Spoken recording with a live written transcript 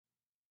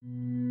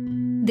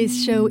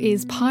This show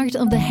is part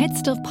of the Head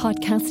Stuff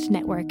Podcast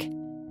Network.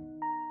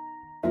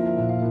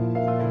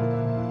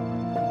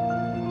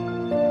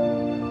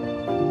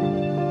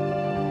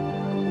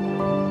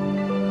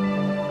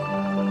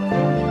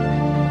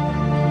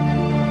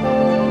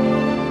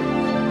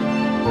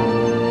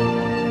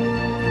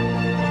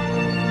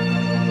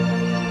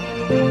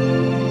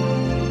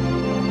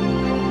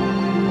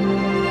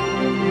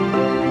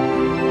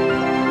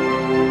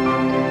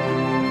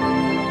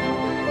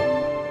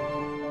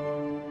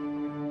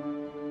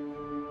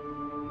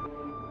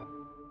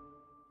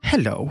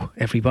 Hello,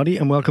 everybody,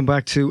 and welcome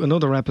back to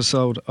another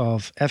episode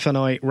of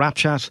FNI Rap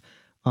Chat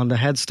on the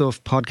Head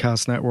Stuff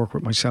Podcast Network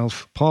with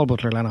myself, Paul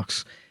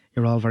Butler-Lennox.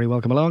 You're all very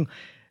welcome along.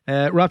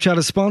 Rap Chat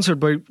is sponsored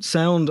by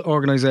sound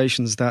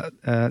organisations that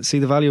see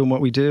the value in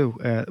what we do.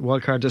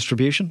 Wildcard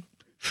Distribution,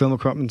 Film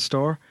Equipment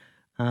Store,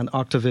 and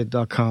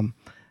Octavid.com.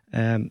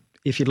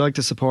 If you'd like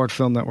to support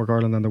Film Network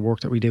Ireland and the work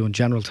that we do in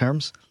general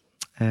terms,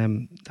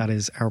 that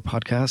is our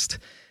podcast,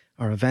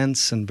 our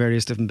events and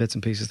various different bits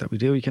and pieces that we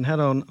do, you can head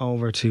on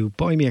over to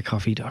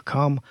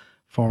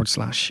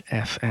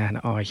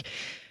buymeacoffee.com/FNI.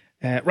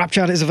 Rap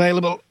Chat is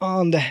available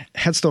on the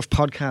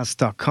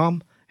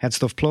headstuffpodcast.com,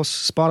 Headstuff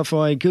Plus,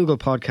 Spotify, Google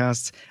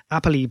Podcasts,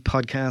 Apple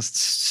Podcasts,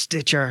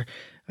 Stitcher,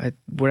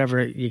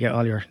 wherever you get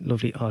all your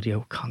lovely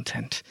audio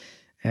content.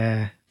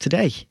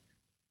 Today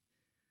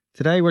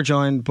we're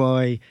joined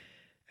by,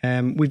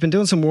 we've been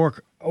doing some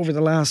work over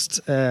the last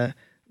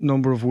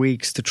number of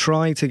weeks to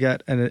try to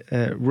get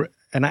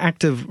an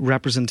active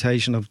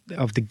representation of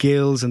the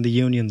guilds and the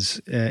unions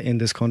in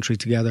this country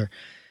together.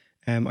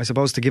 I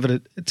suppose to give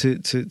it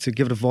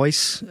a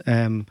voice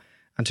and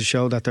to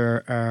show that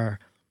there are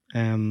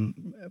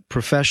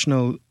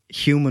professional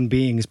human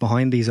beings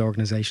behind these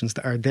organisations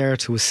that are there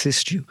to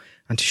assist you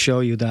and to show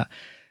you that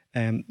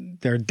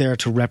they're there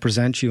to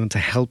represent you and to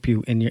help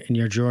you in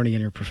your journey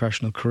in your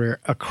professional career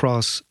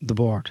across the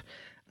board.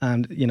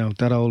 And you know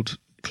that old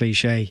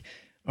cliche,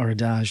 or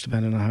adage,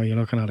 depending on how you're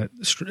looking at it,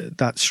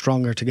 that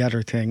stronger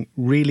together thing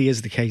really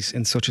is the case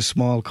in such a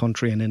small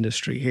country and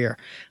industry here.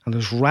 And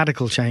there's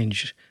radical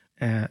change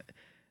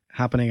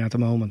happening at the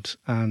moment.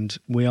 And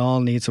we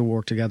all need to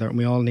work together, and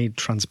we all need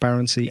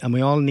transparency, and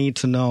we all need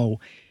to know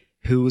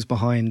who is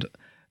behind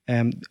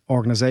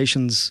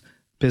organisations,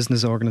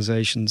 business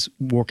organisations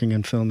working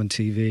in film and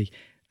TV.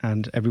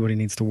 And everybody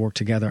needs to work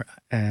together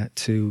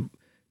to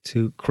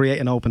create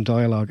an open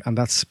dialogue, and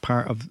that's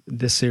part of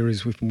this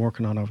series we've been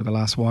working on over the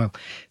last while.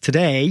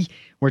 Today,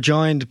 we're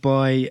joined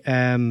by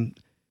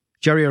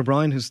Gerry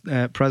O'Brien, who's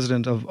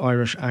President of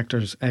Irish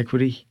Actors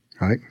Equity.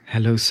 Hi.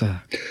 Hello,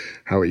 sir.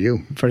 How are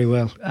you? Very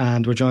well.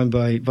 And we're joined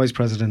by Vice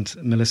President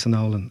Melissa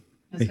Nolan.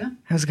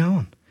 How's it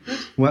going?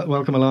 Well,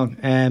 welcome along.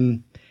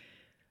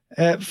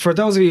 For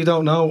those of you who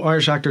don't know,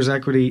 Irish Actors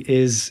Equity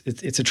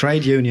it's a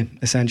trade union,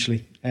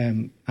 essentially,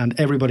 and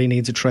everybody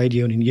needs a trade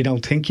union. You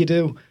don't think you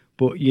do,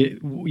 but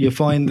you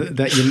find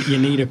that you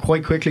need it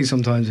quite quickly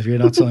sometimes if you're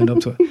not signed up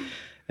to it.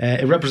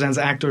 It represents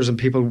actors and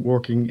people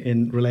working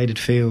in related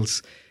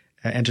fields,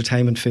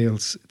 entertainment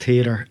fields,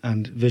 theatre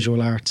and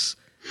visual arts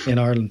in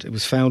Ireland. It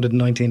was founded in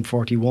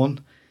 1941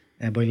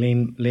 by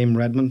Liam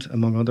Redmond,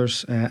 among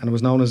others, and it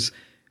was known as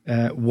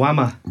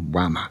WAMA.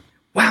 WAMA.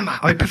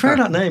 I prefer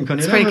that name. Can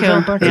you? It's pretty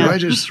cool. Yeah.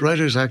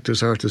 Writers,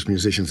 Actors, Artists,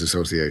 Musicians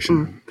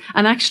Association.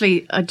 And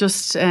actually,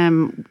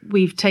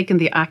 we've taken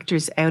the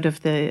actors out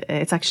of the.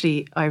 It's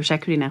actually Irish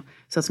Equity now,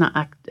 so it's not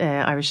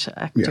Irish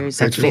Actors.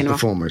 Yeah, it's for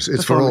performers.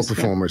 It's for all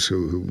performers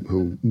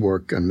who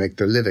work and make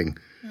their living,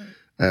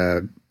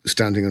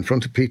 standing in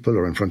front of people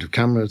or in front of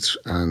cameras,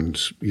 and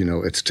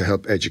it's to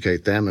help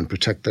educate them and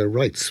protect their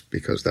rights,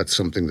 because that's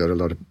something that a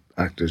lot of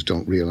actors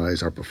don't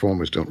realise, our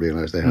performers don't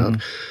realise they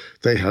have.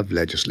 They have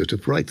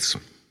legislative rights.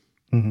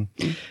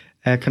 Mm-hmm.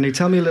 Can you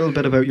tell me a little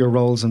bit about your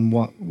roles and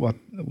what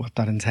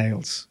that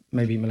entails?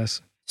 Maybe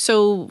Melissa.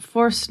 So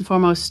first and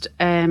foremost,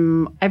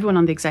 everyone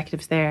on the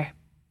executive's there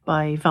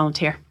by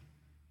volunteer.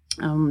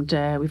 And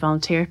we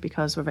volunteer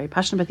because we're very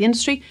passionate about the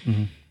industry.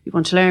 Mm-hmm. We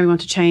want to learn, we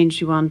want to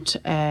change, we want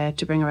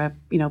to bring about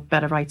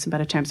better rights and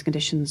better terms and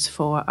conditions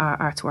for our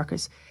arts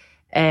workers.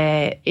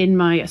 In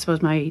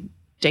my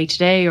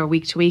day-to-day or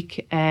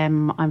week-to-week,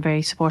 I'm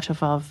very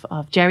supportive of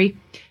Gerry.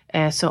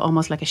 So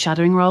almost like a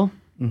shadowing role.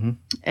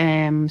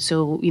 Mm-hmm.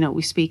 So,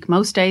 we speak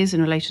most days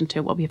in relation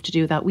to what we have to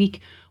do that week,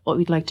 what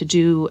we'd like to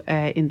do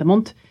in the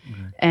month.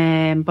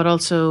 Okay. But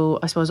also,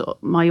 I suppose,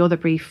 my other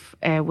brief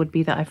would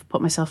be that I've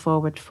put myself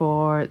forward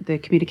for the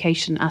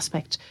communication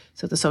aspect,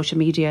 so the social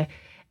media.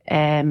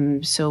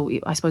 So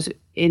I suppose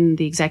in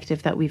the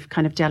executive that we've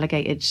kind of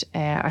delegated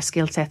our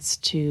skill sets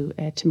to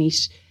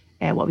meet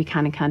what we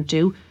can and can't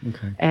do.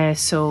 Okay.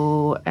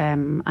 So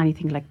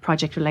anything like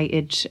project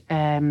related,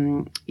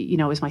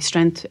 is my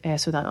strength.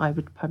 So that I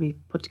would probably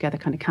put together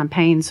kind of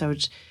campaigns. I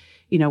would,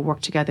 work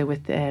together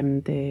with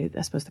the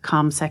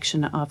comm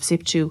section of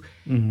SIPTU,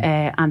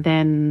 and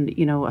then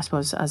I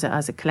suppose as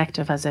a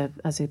collective, as a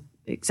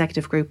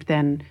executive group,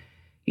 then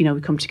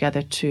we come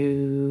together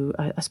to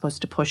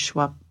to push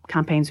what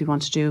campaigns we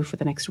want to do for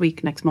the next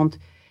week, next month.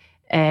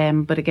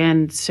 But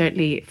again,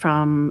 certainly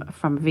from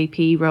a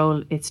VP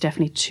role, it's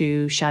definitely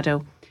to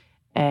shadow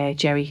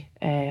Gerry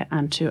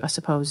and to, I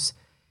suppose,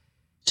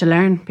 to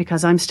learn,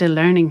 because I'm still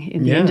learning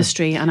in the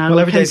industry, and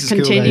I'll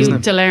continue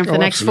to learn for the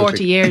next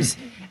 40 years.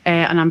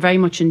 And I'm very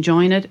much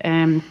enjoying it.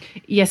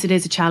 Yes, it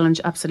is a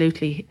challenge,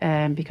 absolutely,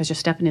 because you're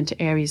stepping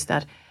into areas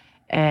that,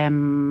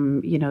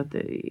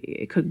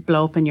 it could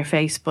blow up in your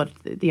face. But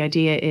the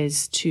idea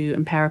is to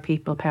empower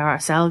people, empower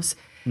ourselves,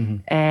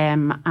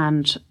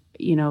 and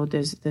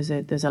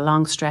there's a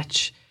long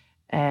stretch,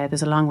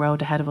 there's a long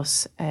road ahead of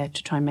us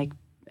to try and make,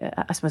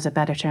 I suppose, a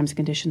better terms and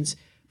conditions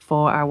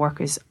for our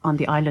workers on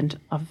the island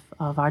of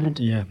Ireland.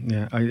 Yeah.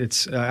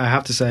 I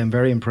have to say, I'm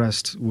very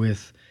impressed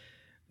with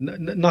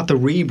not the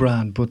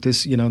rebrand, but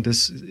this.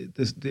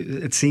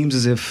 It seems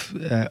as if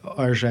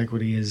Irish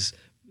Equity is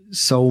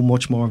so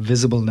much more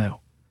visible now.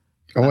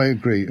 Oh, I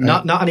agree.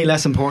 Not any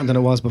less important than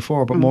it was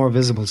before, but more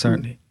visible,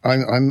 certainly.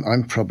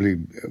 I'm probably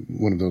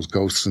one of those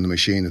ghosts in the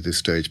machine at this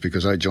stage,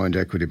 because I joined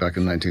Equity back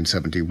in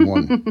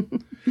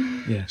 1971.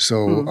 Yeah.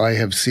 So I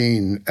have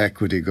seen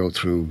Equity go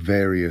through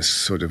various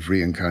sort of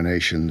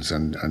reincarnations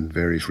and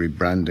various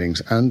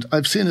rebrandings, and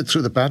I've seen it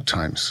through the bad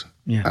times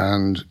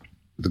and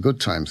the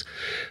good times.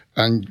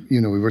 And,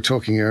 we were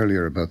talking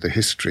earlier about the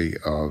history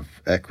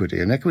of Equity,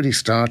 and Equity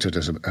started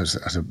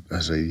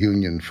as a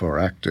union for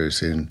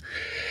actors in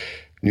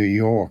New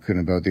York in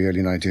about the early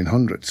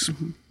 1900s.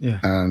 Yeah.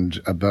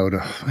 And I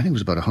think it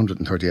was about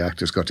 130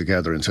 actors got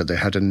together and said they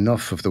had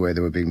enough of the way they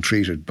were being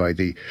treated by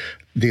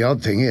the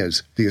odd thing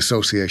is, the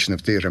Association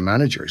of Theatre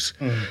Managers,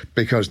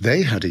 because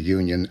they had a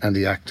union and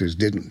the actors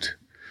didn't.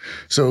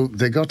 So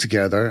they got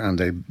together and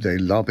they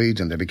lobbied,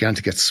 and they began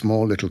to get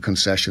small little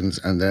concessions.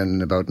 And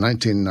then about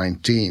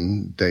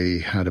 1919, they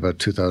had about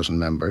 2,000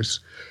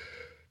 members.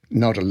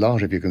 Not a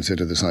lot if you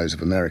consider the size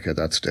of America at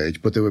that stage,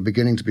 but they were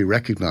beginning to be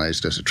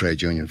recognised as a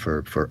trade union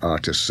for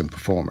artists and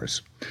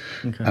performers.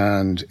 Okay.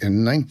 And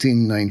in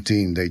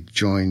 1919,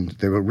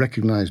 they were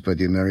recognised by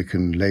the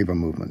American labour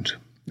movement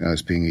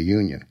as being a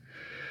union.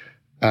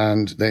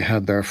 And they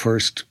had their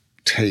first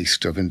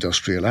taste of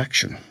industrial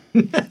action.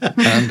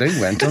 And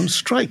they went on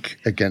strike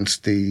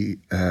against the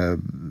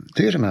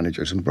theatre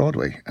managers in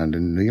Broadway and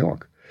in New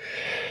York.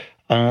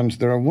 And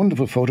there are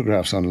wonderful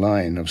photographs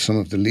online of some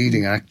of the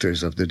leading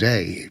actors of the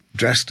day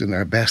dressed in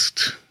their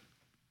best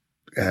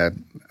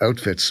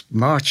outfits,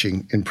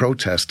 marching in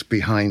protest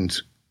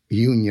behind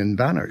union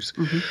banners.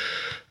 Mm-hmm.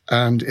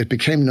 And it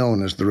became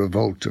known as the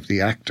Revolt of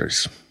the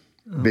Actors,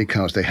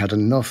 because they had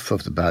enough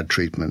of the bad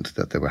treatment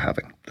that they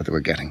were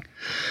getting.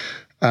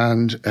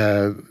 And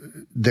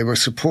they were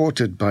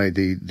supported by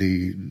the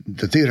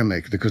theatre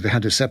maker, because they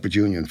had a separate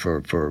union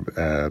for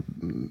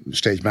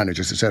stage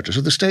managers, etc.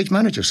 So the stage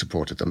managers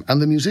supported them,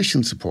 and the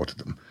musicians supported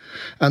them,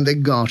 and they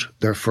got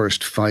their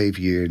first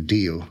 5-year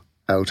deal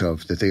out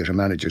of the theatre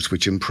managers,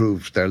 which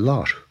improved their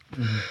lot.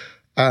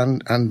 Mm-hmm.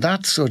 And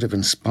that sort of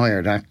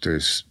inspired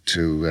actors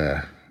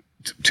to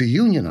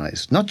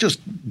unionise, not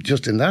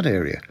just in that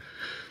area.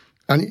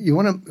 And you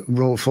want to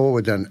roll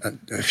forward then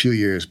a few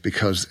years,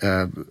 because,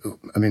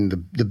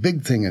 the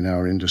big thing in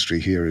our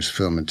industry here is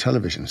film and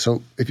television.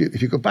 So if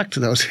you go back to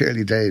those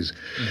early days,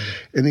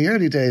 in the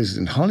early days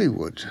in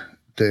Hollywood,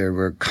 there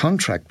were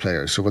contract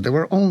players. So they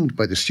were owned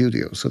by the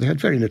studios, so they had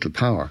very little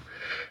power.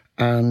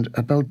 And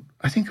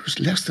I think it was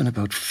less than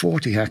about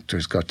 40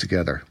 actors got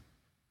together.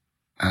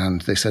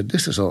 And they said,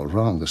 this is all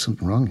wrong. There's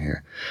something wrong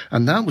here.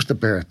 And that was the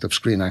birth of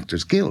Screen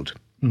Actors Guild.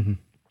 Mm-hmm.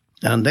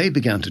 And they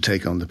began to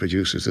take on the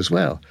producers as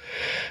well.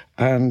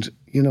 And,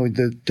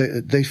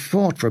 they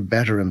fought for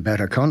better and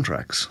better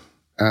contracts.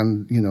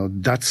 And,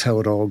 that's how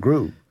it all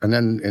grew. And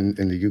then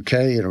in the UK,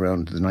 in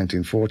around the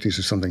 1940s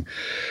or something,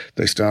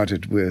 they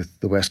started with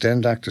the West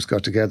End actors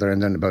got together.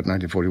 And then about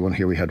 1941,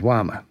 here we had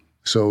WAMA.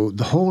 So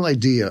the whole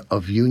idea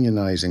of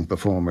unionising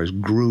performers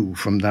grew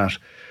from that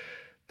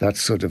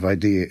sort of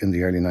idea in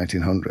the early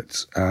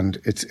 1900s. And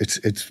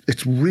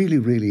it's really,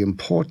 really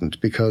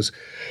important, because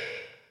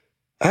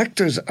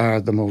actors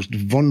are the most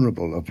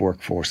vulnerable of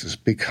workforces,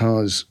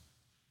 because,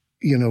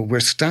 we're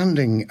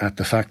standing at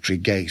the factory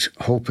gate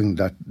hoping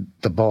that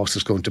the boss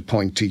is going to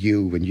point to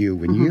you and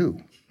you and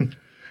you.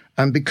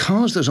 And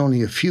because there's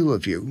only a few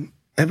of you,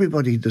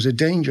 there's a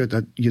danger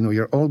that,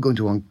 you're all going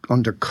to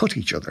undercut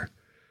each other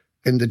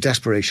in the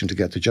desperation to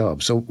get the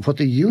job. So what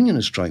the union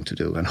is trying to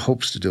do and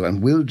hopes to do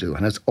and will do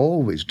and has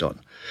always done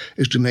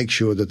is to make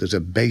sure that there's a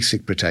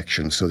basic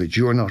protection, so that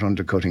you're not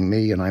undercutting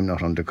me and I'm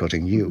not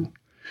undercutting you.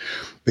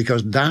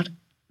 Because that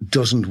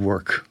doesn't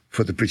work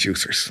for the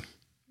producers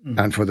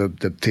and for the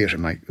theatre,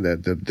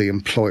 the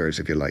employers,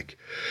 if you like.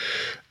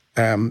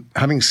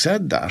 Having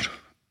said that,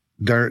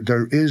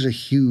 there is a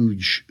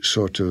huge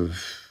sort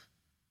of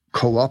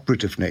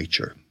cooperative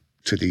nature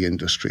to the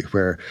industry,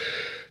 where,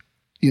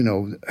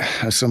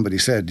 as somebody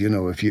said,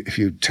 if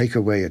you take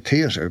away a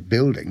theatre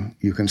building,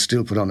 you can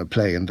still put on a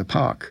play in the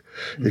park.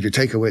 If you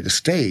take away the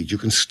stage, you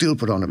can still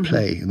put on a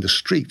play in the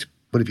street.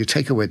 But if you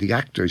take away the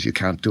actors, you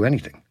can't do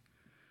anything.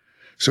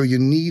 So you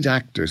need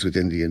actors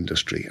within the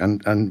industry.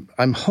 And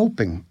I'm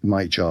hoping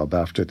my job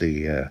after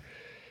the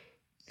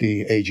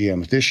the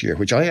AGM this year,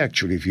 which I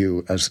actually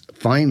view as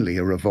finally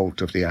a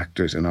revolt of the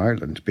actors in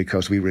Ireland,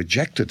 because we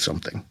rejected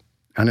something.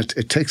 And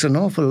it takes an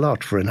awful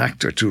lot for an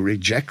actor to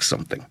reject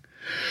something.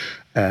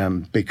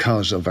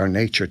 Because of our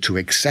nature to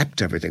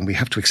accept everything. We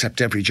have to accept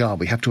every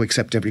job. We have to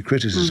accept every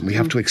criticism. We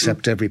have to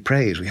accept every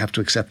praise. We have to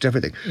accept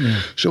everything.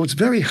 So it's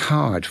very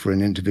hard for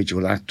an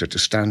individual actor to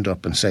stand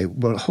up and say,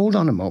 well, hold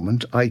on a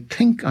moment, I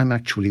think I'm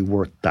actually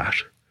worth that.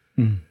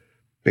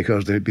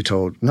 Because they'll be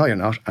told, no, you're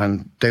not,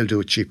 and they'll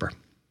do it cheaper.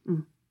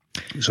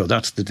 So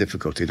that's the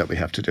difficulty that we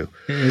have to do.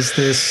 Is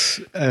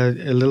this a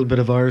little bit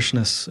of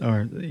Irishness,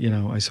 or,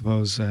 I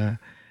suppose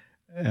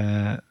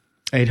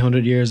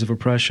 800 years of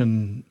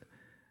oppression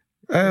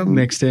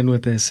mixed in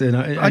with this?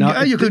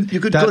 You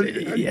could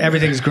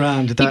everything's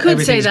grand. You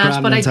could say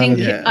that, but I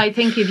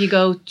think if you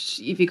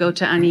go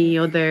to any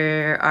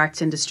other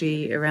arts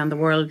industry around the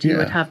world, you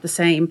would have the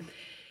same.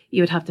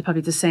 You would have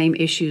probably the same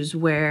issues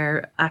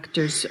where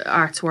actors,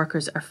 arts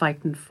workers are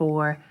fighting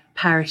for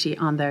parity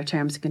on their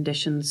terms and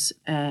conditions.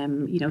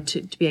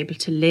 To be able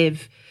to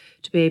live,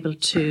 to be able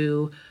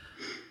to,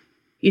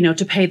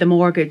 to pay the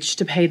mortgage,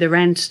 to pay the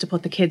rent, to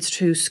put the kids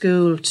through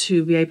school,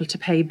 to be able to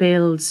pay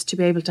bills, to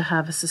be able to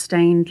have a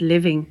sustained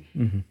living.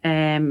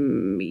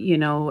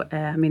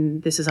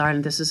 This is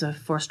Ireland, this is a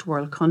first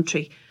world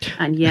country.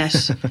 And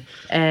yet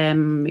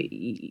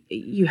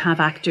you have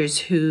actors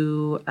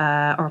who,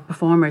 or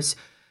performers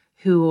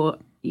who,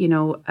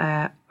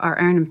 are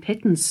earning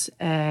pittance,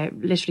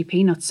 literally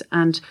peanuts.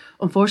 And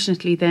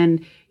unfortunately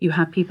then you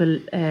have people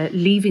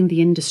leaving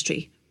the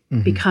industry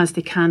because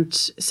they can't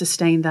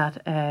sustain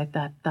that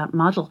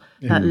model,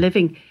 that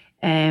living.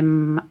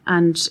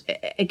 And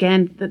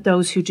again,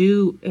 those who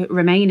do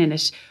remain in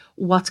it,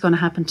 what's going to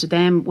happen to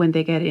them when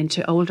they get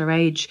into older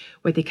age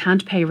where they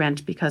can't pay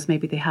rent because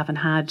maybe they haven't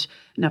had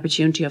an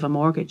opportunity of a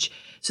mortgage?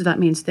 So that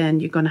means then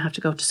you're going to have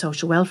to go to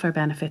social welfare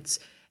benefits.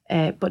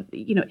 But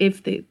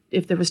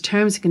if there was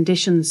terms and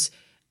conditions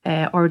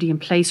already in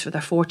place for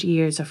their 40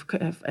 years of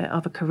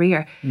a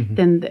career,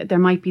 then there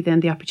might be then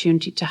the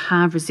opportunity to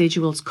have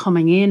residuals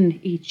coming in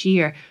each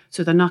year,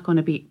 so they're not going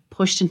to be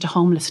pushed into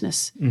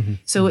homelessness.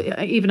 So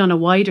even on a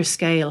wider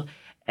scale,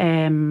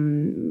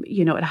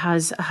 it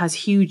has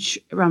huge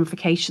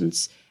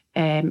ramifications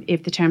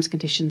if the terms and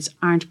conditions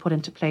aren't put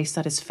into place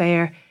that is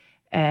fair,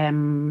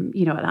 and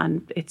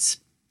it's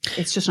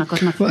just not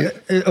good enough. Well,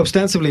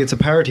 ostensibly, it's a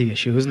parity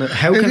issue, isn't it?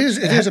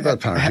 It is about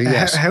parity,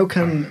 yes. How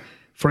can,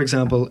 for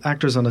example,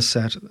 actors on a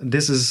set,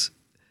 this is,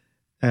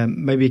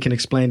 maybe you can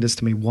explain this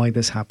to me, why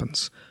this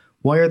happens.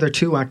 Why are there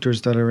two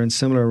actors that are in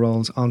similar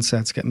roles on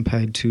sets getting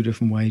paid two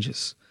different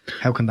wages?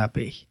 How can that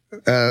be?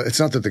 It's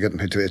not that they're getting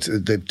paid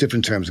they have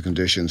different terms and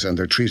conditions, and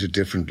they're treated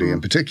differently,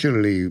 and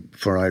particularly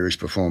for Irish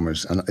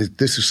performers. And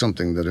this is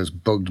something that has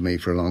bugged me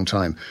for a long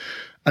time.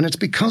 And it's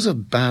because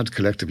of bad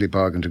collectively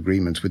bargained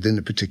agreements within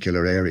a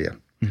particular area.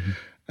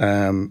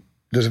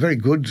 There's a very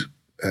good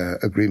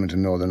agreement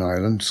in Northern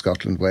Ireland,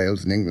 Scotland,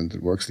 Wales and England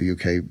that works, the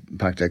UK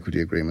Pact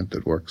Equity Agreement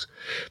that works.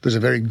 There's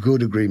a very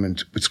good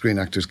agreement with Screen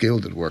Actors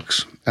Guild that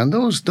works. And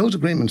those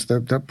agreements,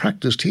 they're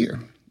practised here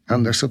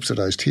and they're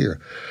subsidised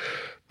here.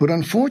 But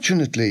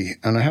unfortunately,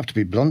 and I have to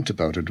be blunt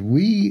about it,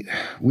 we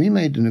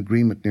made an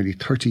agreement nearly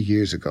 30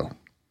 years ago,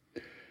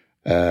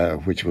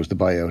 which was the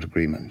buyout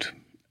agreement.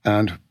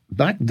 And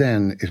back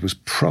then, it was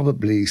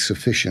probably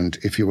sufficient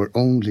if you were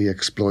only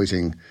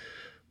exploiting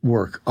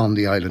work on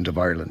the island of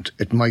Ireland.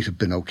 It might have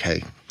been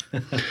okay.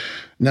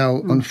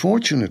 Now,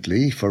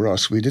 unfortunately for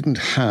us, we didn't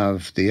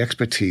have the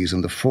expertise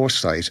and the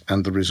foresight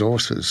and the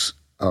resources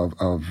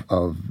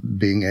of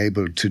being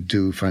able to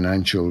do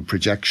financial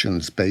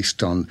projections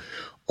based on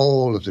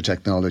all of the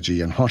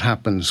technology and what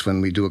happens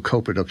when we do a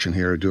co-production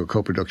here or do a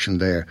co-production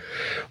there.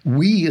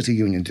 We as a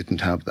union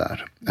didn't have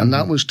that. And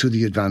that was to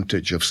the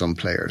advantage of some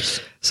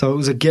players. So it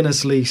was a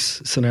Guinness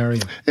lease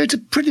scenario. It's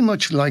pretty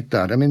much like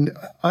that. I mean,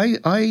 as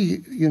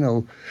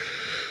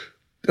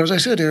I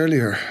said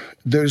earlier,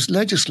 there's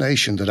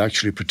legislation that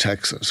actually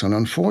protects us. And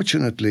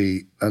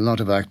unfortunately, a lot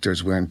of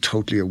actors weren't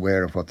totally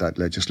aware of what that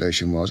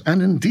legislation was.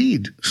 And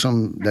indeed,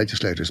 some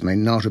legislators may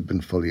not have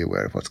been fully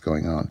aware of what's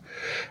going on.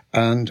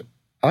 And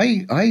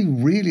I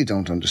really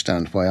don't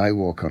understand why I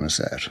walk on a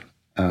set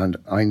and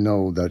I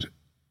know that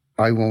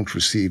I won't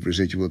receive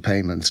residual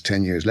payments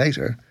 10 years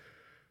later.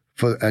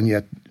 And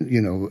yet,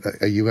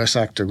 a US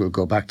actor will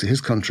go back to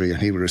his country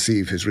and he will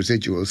receive his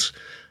residuals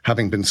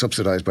having been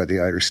subsidised by the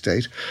Irish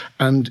state.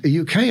 And a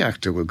UK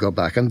actor will go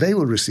back and they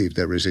will receive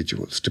their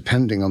residuals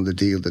depending on the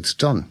deal that's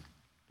done.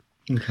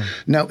 Okay.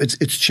 Now,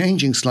 it's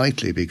changing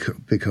slightly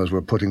because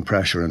we're putting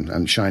pressure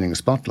and shining a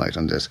spotlight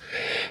on this.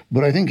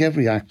 But I think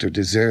every actor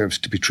deserves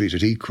to be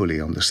treated equally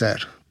on the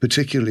set,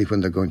 particularly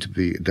when they're going to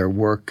be, their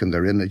work and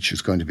their image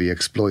is going to be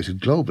exploited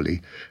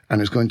globally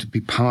and is going to be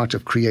part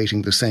of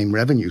creating the same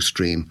revenue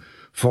stream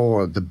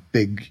for the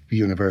big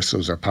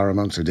Universals or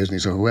Paramounts or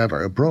Disneys or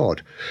whoever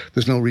abroad.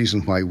 There's no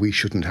reason why we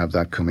shouldn't have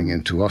that coming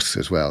into us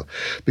as well,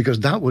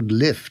 because that would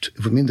lift.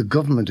 The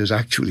government is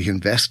actually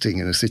investing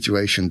in a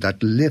situation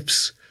that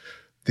lifts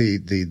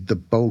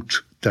the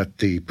boat that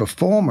the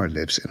performer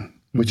lives in.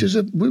 which is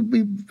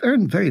we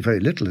earn very, very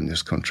little in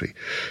this country.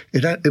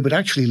 It would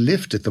actually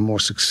lift it the more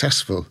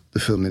successful the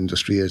film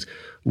industry is.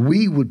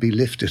 We would be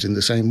lifted in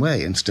the same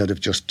way instead of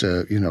just,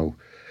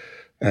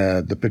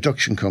 the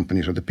production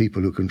companies or the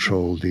people who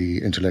control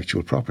the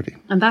intellectual property.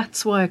 And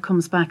that's why it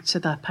comes back to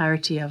that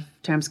parity of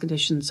terms and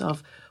conditions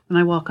of when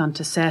I walk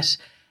onto set,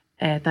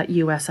 that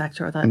US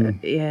actor or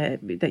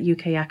that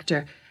UK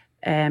actor,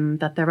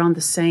 that they're on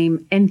the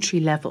same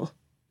entry level,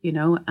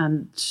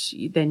 and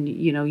then,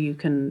 you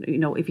can,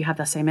 if you have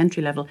that same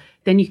entry level,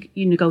 then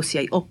you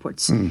negotiate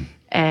upwards.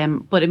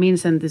 But it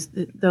means then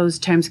those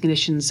terms and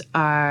conditions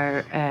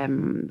are,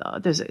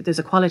 there's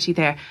a quality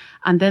there.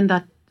 And then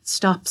that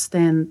stops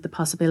then the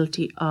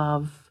possibility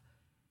of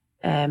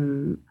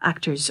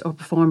actors or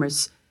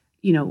performers,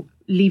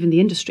 leaving the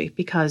industry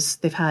because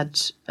they've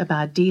had a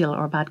bad deal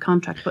or a bad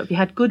contract. But if you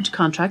had good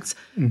contracts,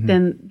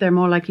 then they're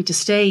more likely to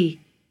stay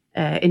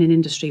in an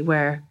industry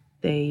where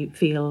they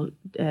feel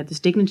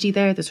there's dignity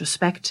there, there's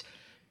respect,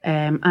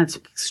 and it's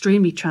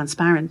extremely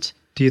transparent.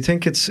 Do you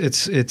think it's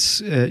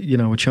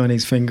a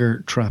Chinese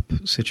finger trap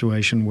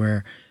situation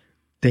where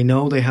they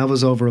know they have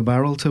us over a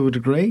barrel to a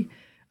degree?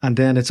 And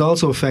then it's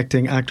also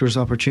affecting actors'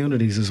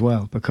 opportunities as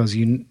well because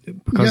you're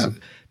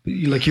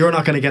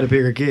not going to get a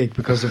bigger gig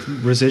because of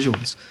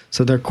residuals.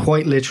 So they're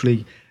quite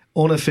literally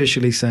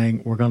unofficially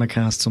saying we're going to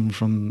cast someone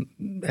from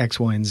X,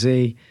 Y, and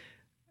Z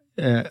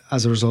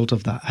as a result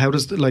of that. How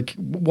does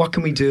what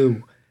can we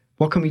do?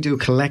 What can we do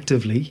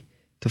collectively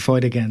to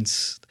fight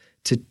against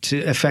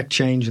to affect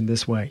change in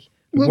this way?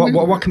 Well,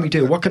 what can we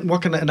do? What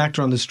can an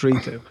actor on the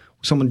street do?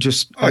 Someone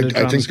just I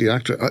think the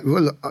actor.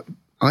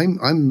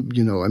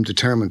 I'm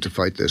determined to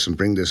fight this and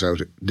bring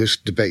this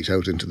debate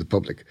out into the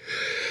public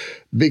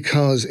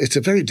because it's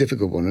a very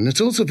difficult one. And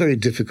it's also very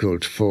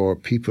difficult for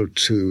people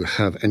to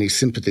have any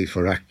sympathy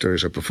for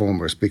actors or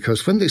performers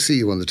because when they see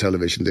you on the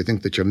television, they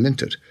think that you're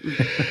minted.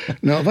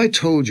 Now, if I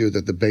told you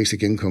that the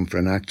basic income for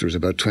an actor is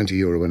about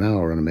 €20 an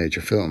hour on a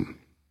major film,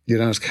 you'd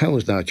ask, how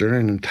is that? You're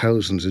earning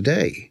thousands a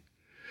day.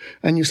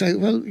 And you say,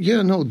 well,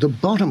 the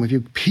bottom, if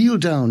you peel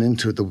down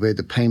into the way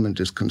the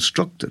payment is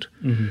constructed,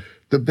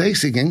 the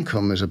basic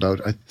income is about,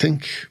 I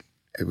think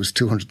it was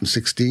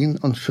 216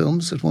 on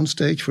films at one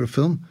stage for a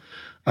film.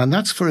 And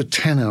that's for a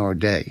 10-hour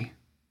day.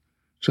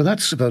 So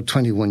that's about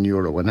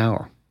 €21 an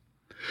hour.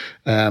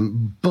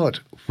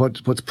 But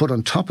what's put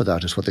on top of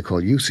that is what they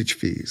call usage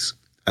fees.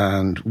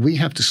 And we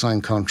have to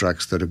sign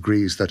contracts that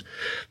agrees that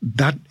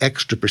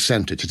extra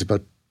percentage, it's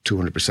about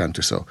 200%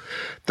 or so.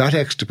 That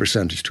extra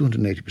percentage,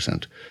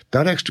 280%,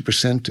 that extra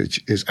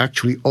percentage is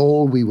actually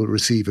all we will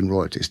receive in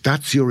royalties.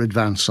 That's your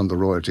advance on the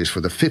royalties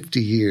for the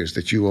 50 years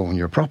that you own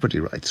your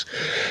property rights.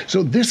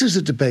 So this is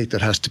a debate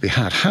that has to be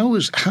had. How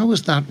is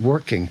that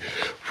working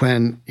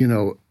when,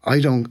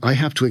 I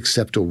have to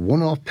accept a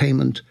one-off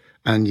payment,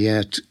 and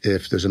yet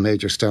if there's a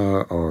major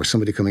star or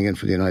somebody coming in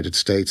from the United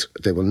States,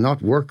 they will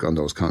not work on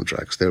those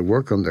contracts. They'll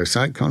work on their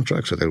SAG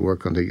contracts or they'll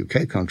work on their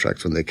UK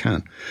contracts when they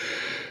can.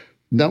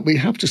 Now, we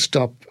have to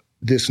stop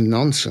this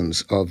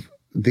nonsense of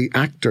the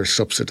actor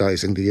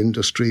subsidizing the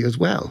industry as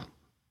well.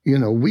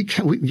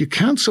 You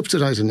can't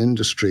subsidize an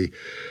industry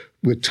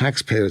with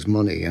taxpayers'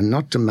 money and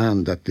not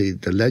demand that the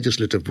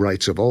legislative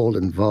rights of all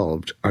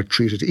involved are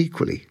treated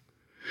equally.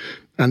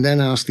 And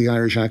then ask the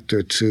Irish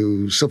actor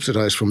to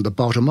subsidize from the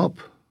bottom up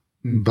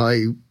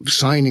by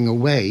signing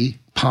away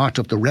part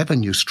of the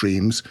revenue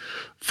streams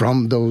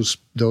from those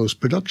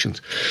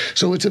productions.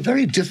 So it's a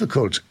very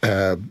difficult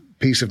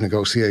piece of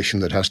negotiation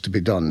that has to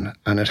be done.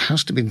 And it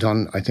has to be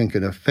done, I think,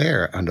 in a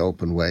fair and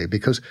open way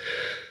because,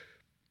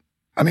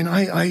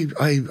 I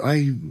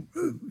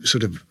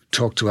sort of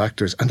talk to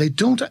actors and they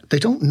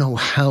don't know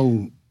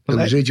how the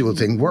residual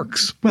thing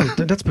works. Well,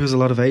 that's because a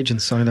lot of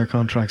agents sign their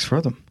contracts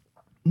for them.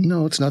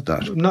 No, it's not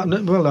that.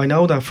 Well, I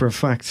know that for a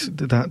fact.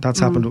 That's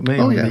happened with me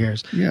over the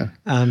years. Yeah.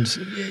 And,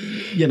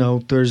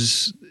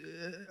 there's...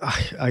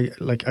 I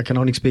can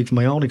only speak from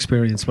my own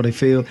experience, but I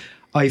feel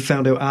I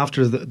found out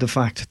after the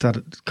fact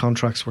that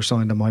contracts were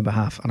signed on my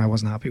behalf and I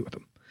wasn't happy with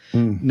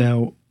them.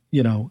 Now,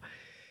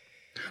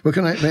 Well,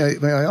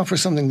 may I offer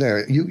something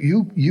there?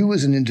 You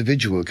as an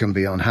individual can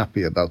be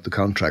unhappy about the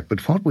contract,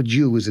 but what would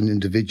you as an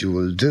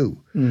individual do?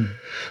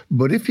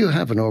 But if you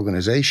have an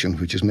organisation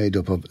which is made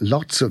up of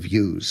lots of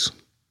yous,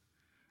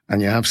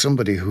 and you have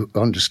somebody who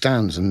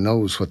understands and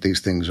knows what these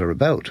things are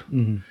about,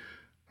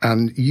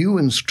 and you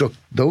instruct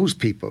those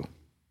people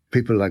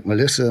like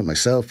Melissa,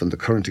 myself, and the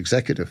current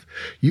executive,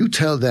 you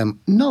tell them,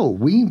 no,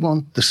 we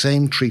want the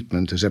same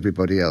treatment as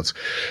everybody else.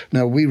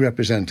 Now, we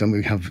represent, and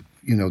we have,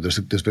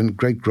 there's been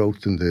great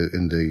growth in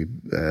the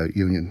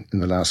union in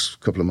the last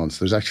couple of months.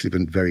 There's actually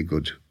been very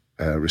good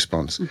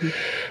response.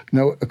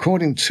 Now,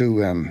 according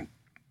to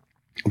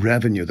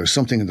revenue, there's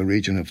something in the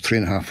region of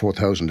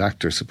 3,500-4,000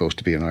 actors supposed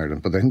to be in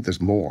Ireland, but I think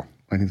there's more.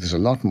 I think there's a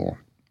lot more.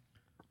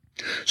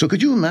 So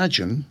could you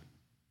imagine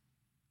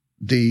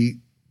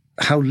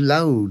how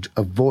loud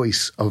a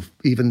voice of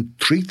even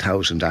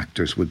 3,000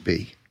 actors would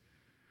be,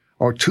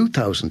 or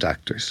 2,000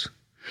 actors?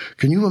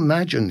 Can you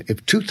imagine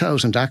if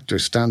 2,000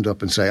 actors stand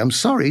up and say, I'm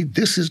sorry,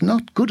 this is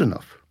not good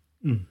enough?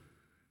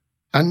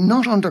 and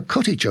not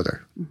undercut each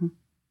other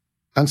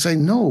and say,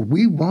 no,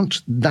 we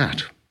want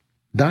that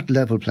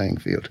level playing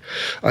field.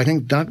 I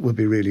think that would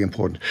be really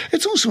important.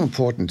 It's also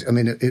important, I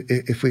mean,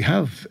 if we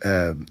have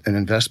an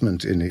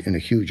investment in a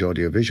huge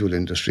audiovisual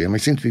industry, and we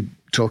seem to be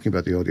talking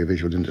about the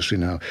audiovisual industry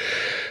now,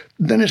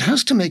 then it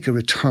has to make a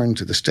return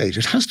to the state.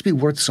 It has to be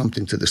worth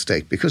something to the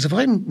state, because if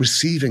I'm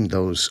receiving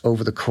those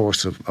over the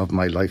course of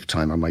my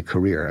lifetime or my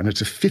career, and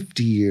it's a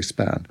 50-year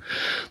span,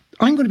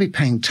 I'm going to be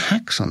paying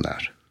tax on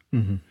that.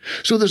 Mm-hmm.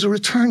 So there's a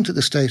return to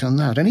the state on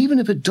that. And even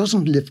if it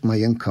doesn't lift my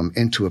income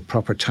into a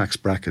proper tax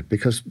bracket,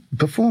 because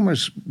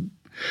performers,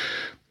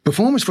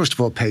 first of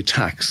all, pay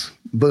tax,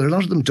 but a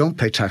lot of them don't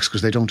pay tax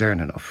because they don't earn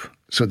enough.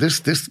 So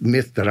this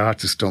myth that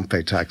artists don't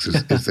pay taxes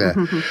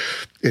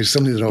is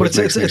something that always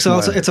makes me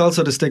smile. It's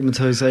also the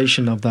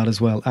stigmatization of that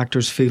as well.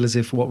 Actors feel as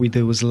if what we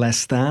do is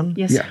less than,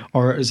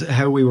 or is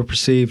how we were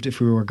perceived if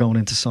we were going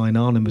in to sign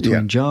on in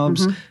between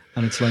jobs. Mm-hmm.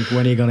 And it's like,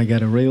 when are you going to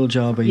get a real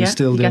job? Are you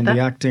still doing the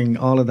acting?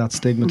 All of that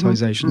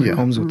stigmatization that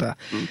comes with that.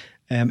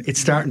 It's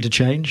starting to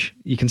change.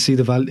 You can see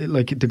the value.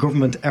 Like, the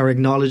government are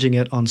acknowledging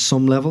it on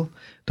some level.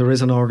 There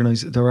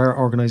are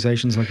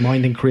organisations like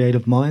Minding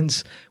Creative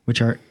Minds, which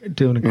are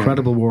doing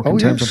incredible work in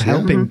terms of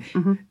helping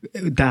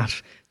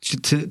that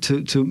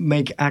to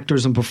make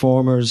actors and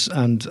performers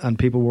and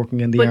people working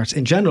in the arts,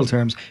 in general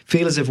terms,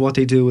 feel as if what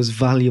they do is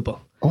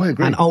valuable. Oh, I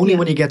agree. And only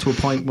when you get to a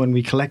point when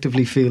we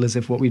collectively feel as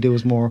if what we do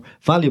is more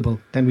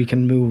valuable, then we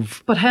can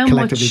move. But how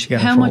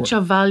much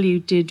of value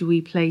did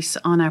we place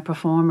on our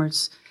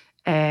performers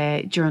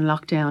during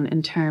lockdown,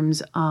 in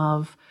terms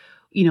of,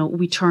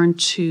 we turned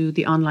to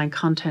the online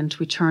content,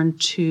 we turned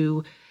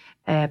to,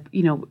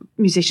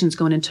 musicians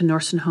going into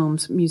nursing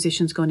homes,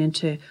 musicians going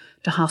into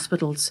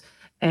hospitals.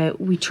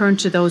 We turned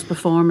to those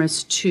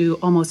performers to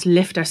almost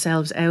lift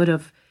ourselves out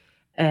of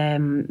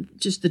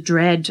just the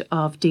dread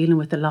of dealing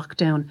with the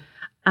lockdown.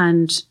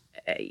 And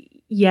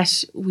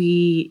yet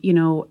we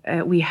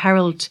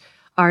herald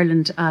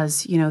Ireland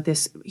as,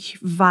 this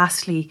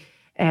vastly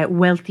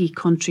wealthy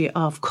country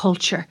of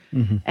culture.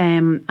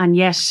 And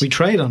yet we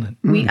trade on it.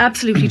 We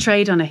absolutely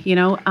trade on it,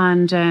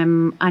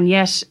 and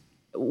yet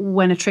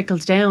when it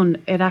trickles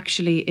down, it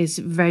actually is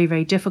very,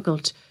 very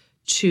difficult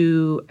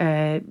to,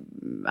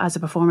 as a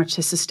performer,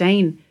 to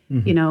sustain,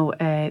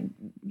 being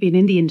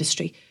in the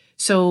industry.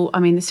 So, I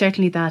mean,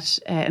 certainly that,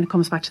 and it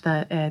comes back to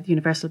the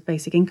universal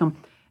basic income.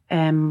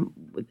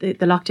 The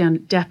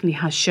lockdown definitely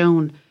has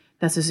shown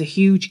that there's a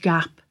huge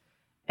gap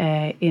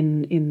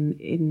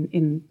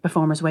in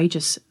performers'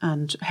 wages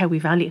and how we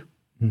value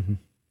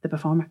the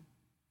performer.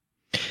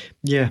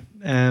 Yeah.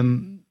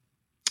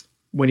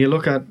 When you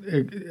look at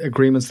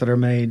agreements that are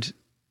made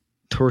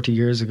 30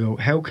 years ago,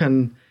 how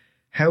can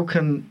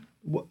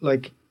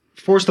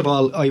first of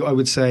all, I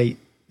would say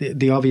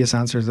the obvious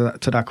answer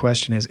to that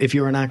question is, if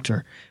you're an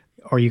actor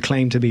or you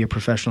claim to be a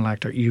professional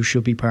actor, you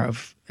should be part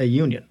of a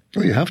union.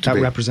 Oh, you have to that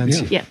be.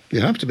 Represents you. Yeah, you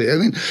have to be. I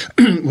mean,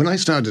 when I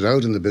started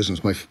out in the business,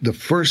 the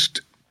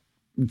first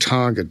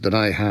target that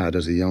I had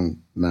as a young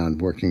man,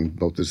 working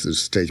both as a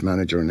stage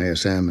manager and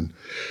ASM and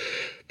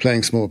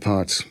playing small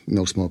parts,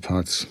 no small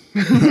parts,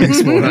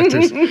 small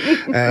actors,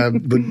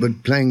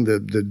 but playing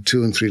the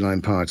 2 and 3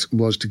 line parts,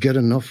 was to get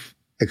enough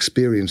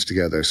experience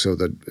together so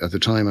that at the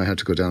time I had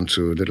to go down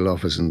to a little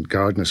office in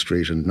Gardner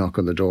Street and knock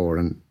on the door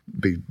and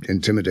be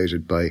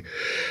intimidated by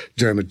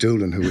Dermot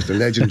Doolan, who was the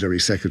legendary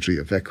Secretary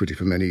of Equity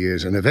for many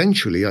years. And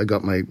eventually I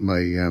got my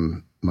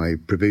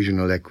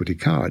provisional equity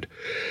card.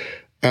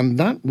 And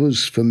that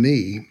was, for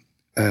me,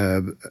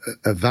 a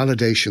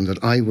validation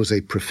that I was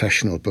a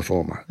professional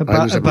performer. A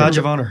badge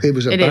of honour. It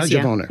was a badge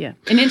of honour. Yeah.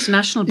 An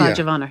international badge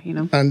of honour,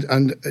 And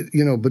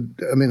but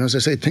I mean, as I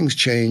say, things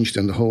changed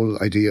and the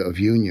whole idea of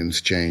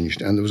unions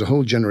changed. And there was a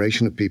whole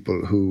generation of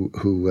people who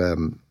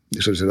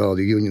sort of said, oh,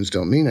 the unions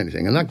don't mean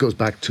anything. And that goes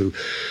back to,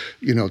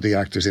 the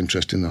actors'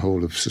 interest in the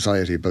whole of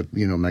society. But,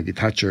 Maggie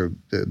Thatcher,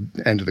 the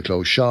end of the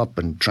closed shop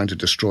and trying to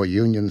destroy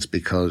unions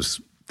because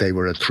they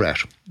were a threat.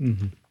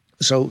 Mm-hmm.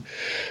 So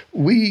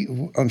we,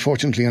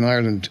 unfortunately, in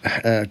Ireland,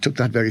 took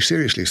that very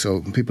seriously.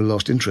 So people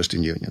lost interest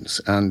in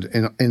unions. And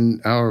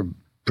in our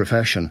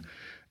profession,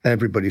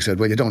 everybody said,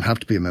 well, you don't have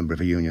to be a member of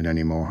a union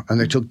anymore.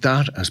 And they took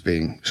that as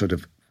being sort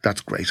of,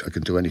 that's great, I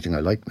can do anything I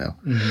like now.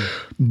 Mm-hmm.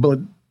 But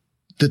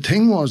the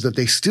thing was that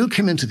they still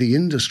came into the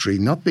industry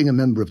not being a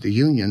member of the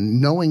union,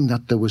 knowing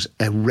that there was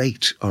a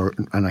rate,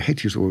 and I hate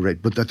to use the word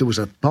rate, but that there was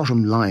a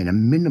bottom line, a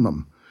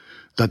minimum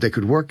that they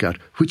could work at,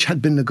 which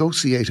had been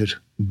negotiated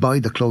by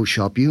the closed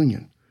shop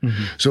union.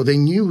 Mm-hmm. So they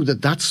knew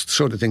that that's the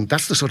sort of thing,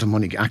 that's the sort of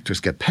money actors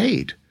get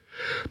paid.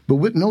 But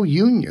with no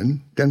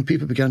union, then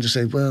people began to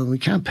say, well, we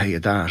can't pay you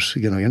that.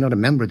 You're not a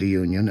member of the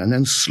union. And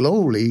then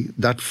slowly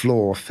that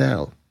floor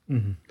fell.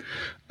 Mm-hmm.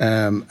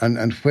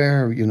 And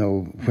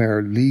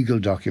where legal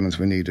documents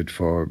were needed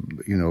for,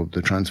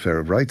 the transfer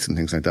of rights and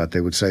things like that,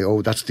 they would say,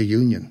 oh, that's the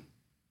union.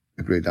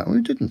 Agreed that. Well,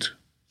 it didn't.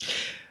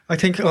 I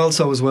think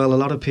also as well, a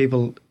lot of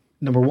people,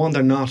 number one,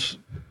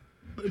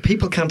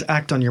 people can't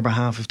act on your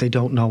behalf if they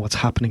don't know what's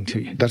happening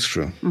to you. That's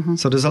true. Mm-hmm.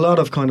 So there's a lot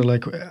of kind of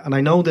like, and I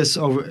know this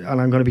and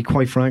I'm going to be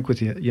quite frank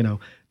with you,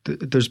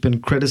 there's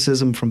been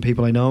criticism from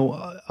people I know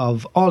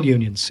of all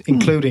unions,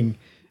 including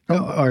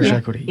Irish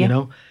Equity, you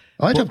know.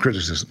 I'd have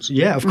criticisms.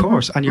 Yeah, of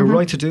course. And you're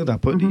right to do that.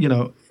 But, you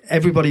know,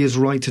 everybody is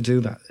right to do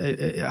that.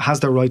 It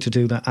has their right to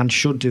do that and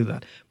should do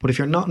that. But if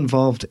you're not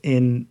involved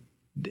in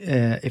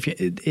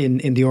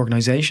the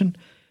organisation,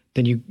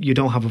 then you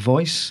don't have a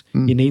voice.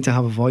 You need to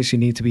have a voice. You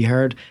need to be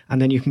heard.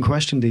 And then you can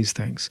question these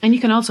things. And you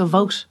can also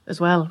vote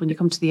as well when you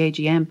come to the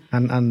AGM.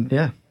 And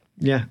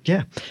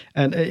yeah.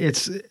 And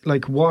it's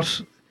like,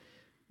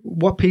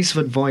 what piece of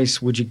advice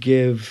would you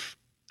give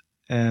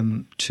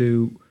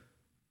to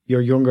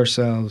your younger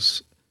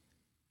selves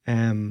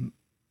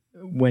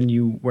when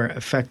you were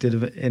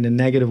affected in a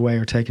negative way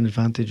or taken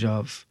advantage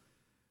of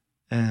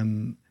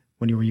when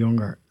you were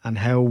younger, and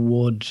how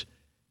would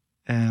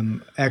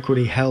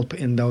equity help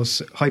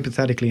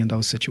hypothetically in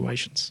those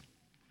situations?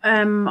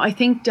 I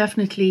think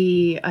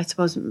definitely, I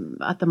suppose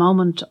at the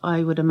moment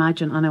I would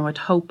imagine and I would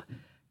hope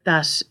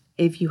that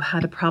if you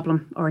had a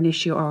problem or an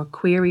issue or a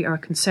query or a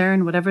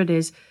concern, whatever it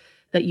is,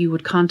 that you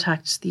would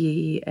contact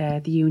the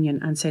union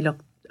and say,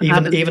 look,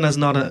 even as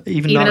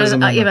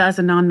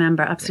a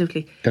non-member,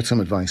 absolutely. Get some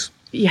advice.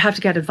 You have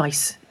to get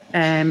advice.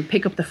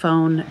 Pick up the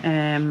phone,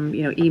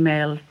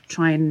 email,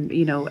 try and,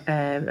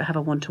 have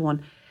a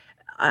one-to-one.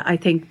 I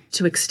think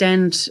to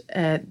extend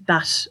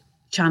that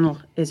channel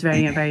is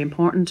very, very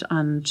important.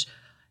 And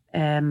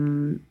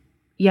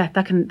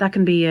that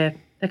can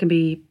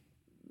be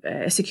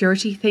a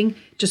security thing,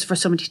 just for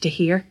somebody to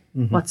hear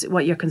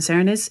what your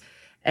concern is.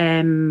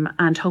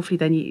 And hopefully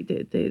then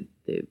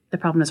the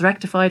problem is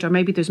rectified, or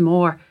maybe there's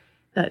more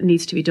that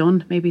needs to be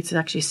done. Maybe it's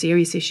actually a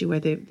serious issue where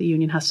the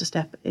union has to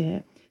step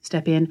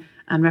in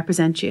and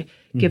represent you,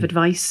 give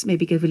advice,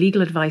 maybe give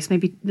legal advice.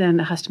 Maybe then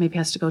it has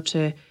to go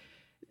to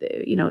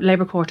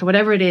Labour Court or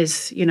whatever it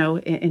is,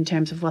 in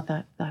terms of what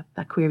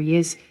that query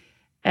is.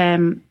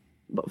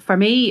 But for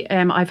me,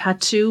 I've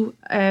had to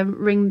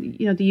ring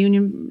the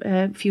union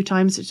a few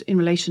times in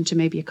relation to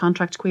maybe a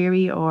contract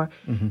query or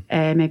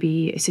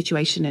maybe a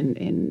situation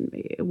in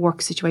a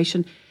work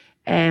situation.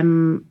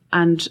 And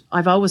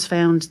I've always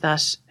found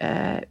that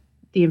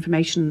the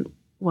information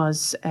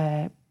was,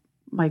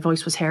 my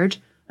voice was heard,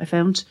 I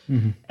found.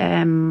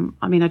 I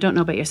mean, I don't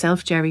know about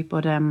yourself, Gerry,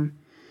 but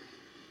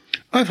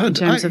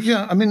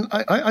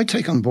I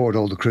take on board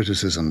all the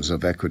criticisms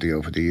of equity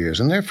over the years,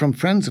 and they're from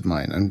friends of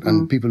mine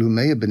and people who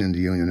may have been in the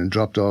union and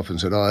dropped off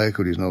and said,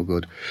 equity is no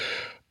good.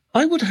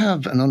 I would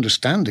have an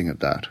understanding of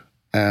that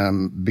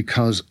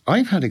because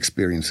I've had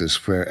experiences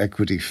where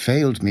equity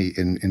failed me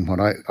in what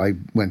I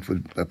went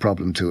with a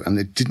problem to, and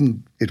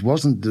it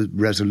wasn't the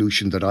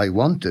resolution that I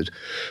wanted,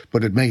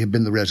 but it may have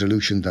been the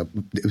resolution that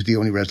it was the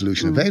only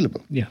resolution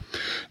available. Yeah.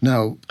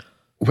 Now,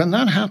 when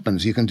that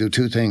happens, you can do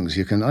two things.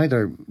 You can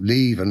either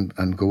leave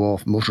and go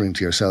off muttering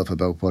to yourself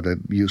about what a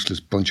useless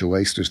bunch of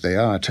wasters they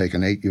are,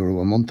 taking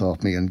 €8 a month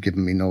off me and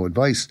giving me no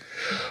advice.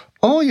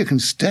 Or you can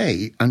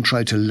stay and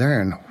try to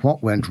learn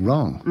what went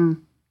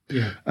wrong.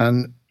 Yeah.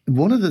 And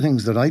one of the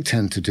things that I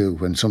tend to do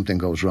when something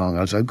goes wrong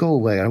is I go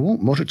away, I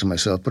won't mutter to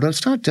myself, but I'll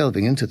start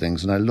delving into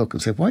things and I look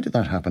and say, why did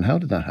that happen? How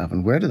did that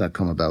happen? Where did that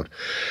come about?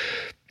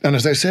 And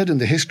as I said in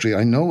the history,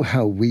 I know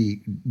how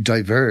we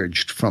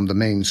diverged from the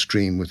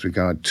mainstream with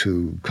regard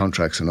to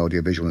contracts and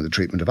audiovisual and the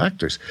treatment of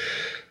actors.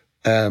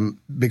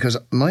 Because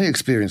my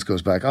experience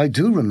goes back, I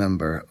do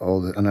remember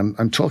and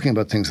I'm talking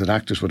about things that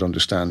actors would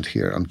understand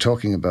here. I'm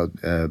talking about,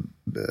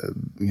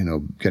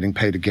 getting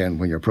paid again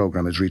when your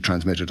program is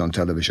retransmitted on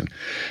television.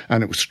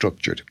 And it was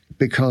structured.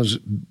 Because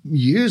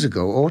years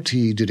ago,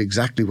 RTE did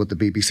exactly what the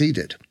BBC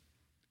did.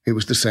 It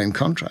was the same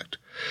contract.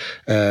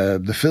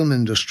 The film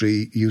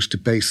industry used to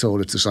base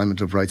all its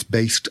assignment of rights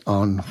based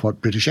on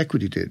what British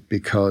Equity did,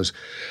 because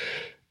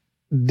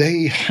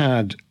they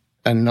had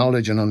a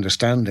knowledge and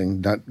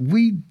understanding that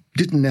we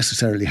didn't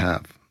necessarily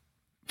have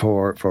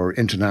for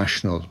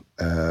international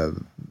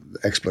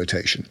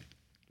exploitation.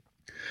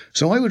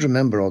 So I would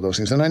remember all those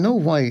things, and I know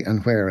why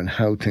and where and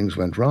how things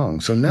went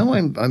wrong. So now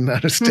I'm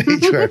at a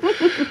stage where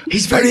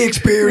he's very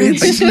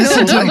experienced.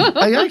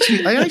 I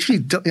actually see.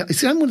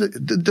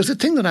 There's a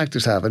thing that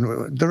actors have,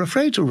 and they're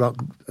afraid to rock.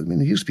 I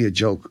mean, it used to be a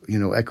joke.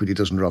 Equity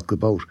doesn't rock the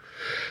boat,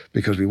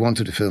 because we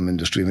wanted a film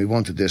industry and we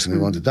wanted this and we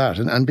wanted that,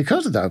 and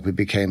because of that, we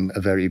became a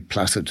very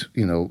placid,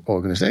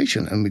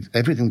 organisation, and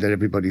everything that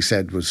everybody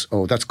said was,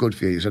 "Oh, that's good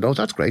for you." You said, "Oh,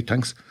 that's great,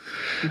 thanks,"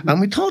 and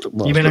we thought it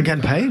was. You mean I'm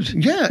getting paid?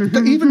 Yeah,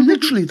 even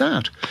literally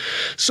that.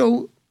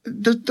 So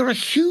there are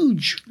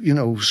huge,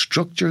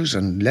 structures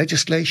and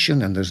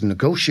legislation, and there's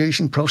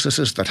negotiation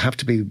processes that have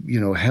to be,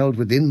 held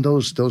within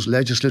those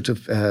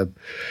legislative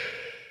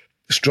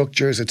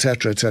structures,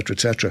 etc., etc.,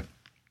 etc.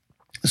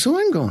 So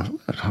I'm going,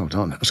 hold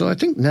on. So I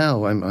think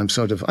now I'm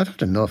sort of, I've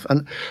had enough.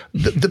 And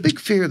the big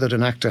fear that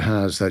an actor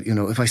has that,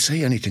 if I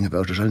say anything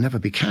about it, I'll never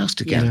be cast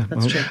again. Yeah,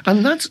 that's true.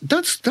 And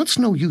that's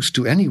no use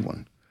to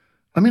anyone.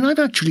 I mean, I've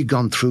actually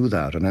gone through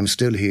that, and I'm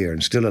still here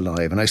and still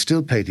alive, and I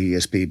still pay the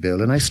ESB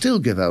bill, and I still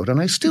give out, and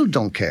I still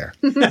don't care.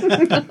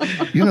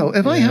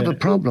 If I have a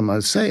problem,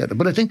 I'll say it.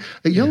 But I think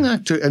a young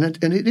actor, and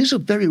it is a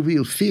very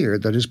real fear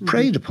that is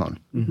preyed upon,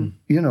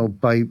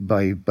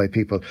 by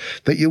people,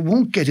 that you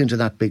won't get into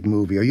that big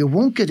movie, or you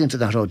won't get into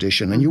that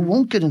audition, and you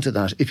won't get into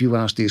that if you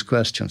ask these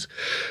questions.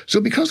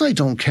 So because I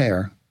don't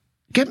care,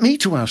 get me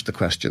to ask the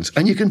questions,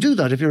 and you can do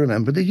that if you're a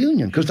member of the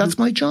union, because that's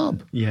my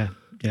job. Yeah.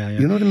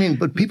 You know what I mean?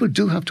 But people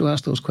do have to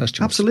ask those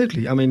questions.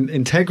 Absolutely. I mean,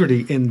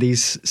 integrity in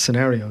these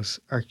scenarios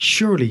are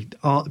surely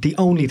the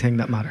only thing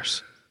that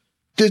matters.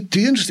 The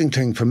interesting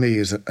thing for me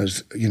is,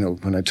 as you know,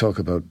 when I talk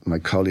about my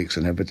colleagues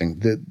and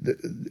everything,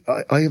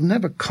 I have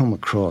never come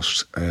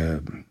across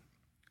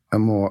a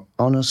more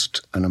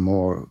honest and a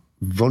more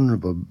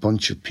vulnerable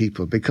bunch of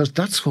people, because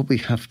that's what we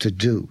have to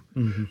do.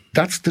 Mm-hmm.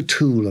 That's the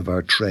tool of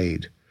our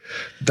trade.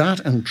 That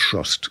and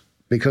trust.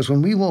 Because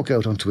when we walk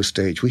out onto a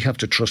stage, we have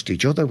to trust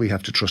each other, we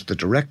have to trust the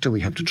director,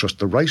 we have to trust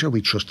the writer, we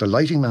trust the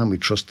lighting man, we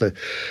trust the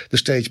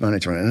stage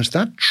manager. And it's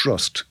that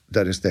trust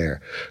that is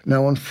there.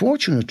 Now,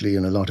 unfortunately,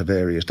 in a lot of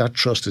areas, that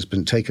trust has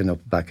been taken up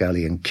back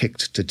alley and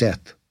kicked to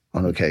death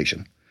on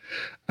occasion.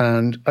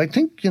 And I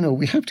think,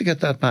 we have to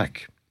get that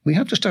back. We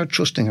have to start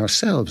trusting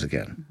ourselves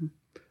again. Mm-hmm.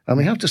 And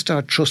we have to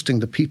start trusting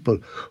the people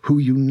who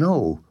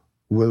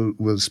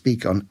will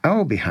speak on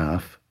our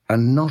behalf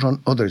and not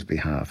on others'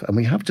 behalf. And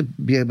we have to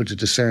be able to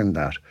discern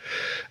that.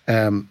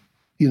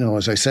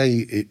 As I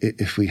say,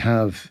 if we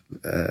have,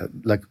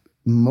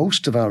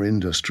 most of our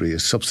industry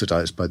is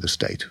subsidised by the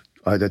state,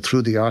 either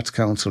through the Arts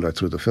Council or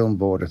through the Film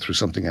Board or through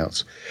something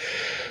else.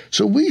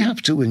 So we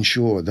have to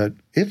ensure that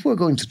if we're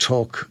going to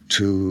talk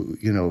to,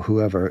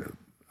 whoever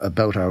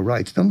about our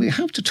rights, then we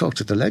have to talk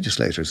to the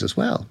legislators as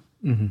well.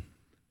 Mm-hmm.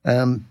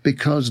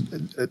 Because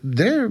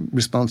their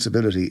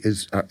responsibility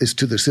is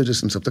to the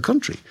citizens of the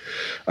country.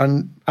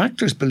 And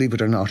actors, believe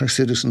it or not, are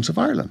citizens of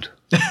Ireland.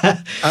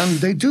 And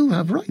they do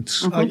have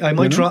rights. I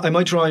might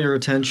draw your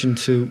attention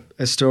to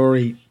a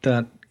story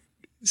that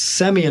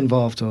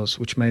semi-involved us,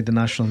 which made the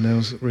national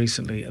news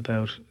recently,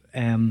 about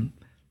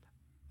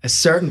a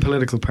certain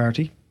political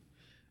party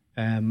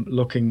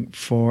looking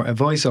for a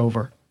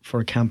voiceover for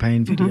a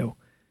campaign video.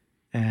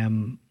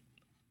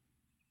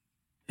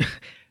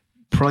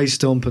 Price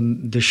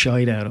dumping the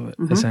shite out of it,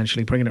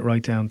 essentially, bringing it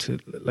right down to,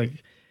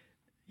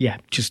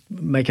 just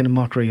making a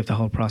mockery of the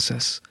whole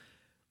process.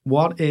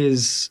 What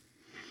is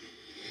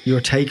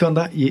your take on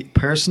that,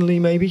 personally,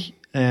 maybe?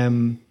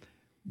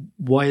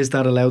 Why is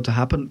that allowed to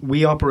happen?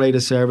 We operate a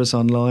service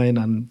online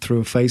and through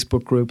a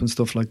Facebook group and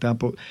stuff like that,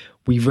 but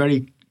we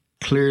very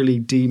clearly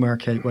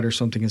demarcate whether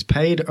something is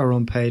paid or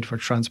unpaid for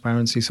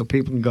transparency, so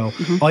people can go,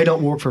 I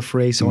don't work for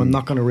free, so I'm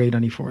not going to read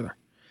any further.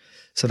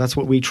 So that's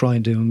what we try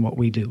and do and what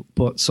we do.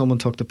 But someone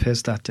took the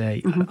piss that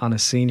day on a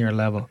senior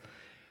level.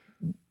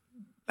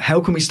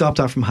 How can we stop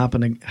that from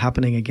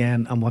happening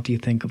again? And what do you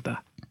think of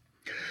that?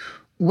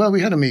 Well, we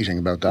had a meeting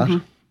about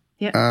that.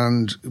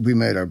 And we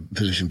made our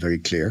position very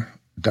clear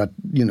that,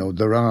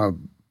 there are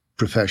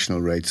professional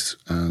rates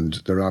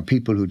and there are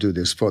people who do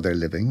this for their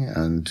living.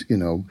 And,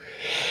 you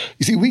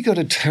see, we got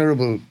a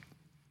terrible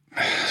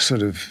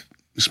sort of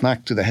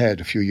smack to the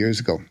head a few years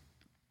ago,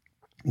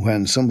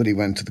 when somebody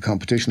went to the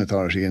Competition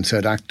Authority and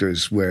said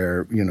actors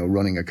were,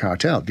 running a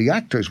cartel. The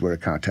actors were a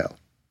cartel.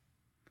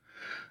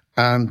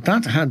 And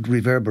that had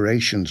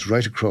reverberations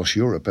right across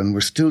Europe, and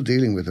we're still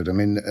dealing with it. I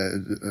mean,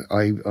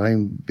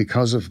 I'm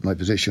because of my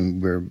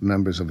position, we're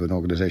members of an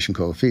organisation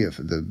called FIAF,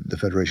 the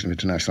Federation of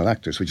International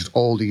Actors, which is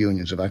all the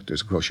unions of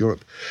actors across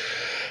Europe.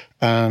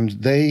 And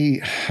they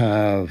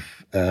have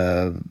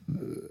a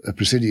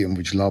presidium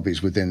which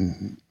lobbies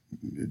within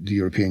the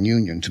European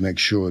Union to make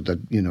sure that,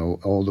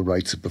 all the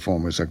rights of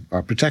performers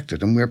are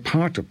protected. And we're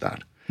part of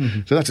that.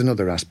 Mm-hmm. So that's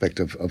another aspect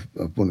of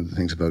one of the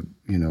things about,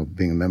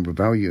 being a member of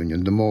our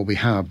union. The more we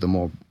have, the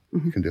more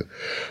we can do.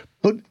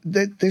 But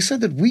they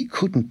said that we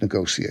couldn't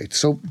negotiate.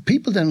 So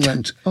people then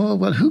went, oh,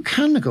 well, who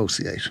can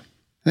negotiate?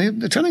 They're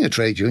telling a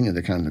trade union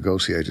they can't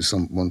negotiate is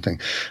one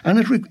thing. And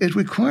it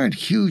required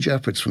huge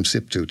efforts from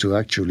SIPTU to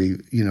actually,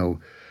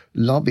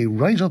 lobby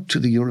right up to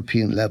the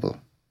European level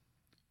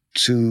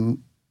to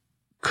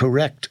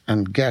correct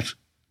and get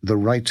the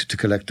right to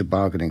collective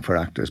bargaining for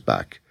actors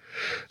back.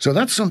 So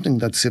that's something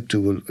that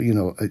SIPTU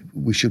will,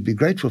 we should be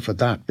grateful for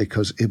that,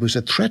 because it was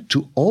a threat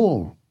to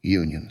all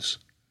unions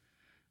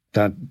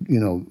that,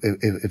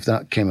 if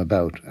that came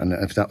about and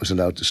if that was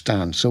allowed to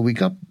stand. So we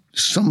got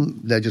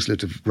some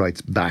legislative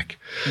rights back.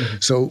 Mm-hmm.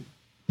 So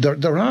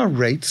there are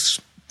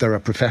rates, there are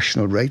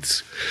professional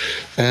rates.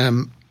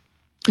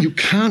 You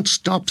can't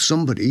stop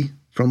somebody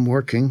from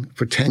working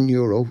for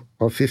 €10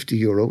 or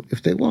 €50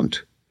 if they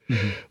want.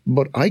 Mm-hmm.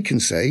 But I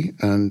can say,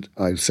 and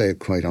I'll say it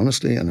quite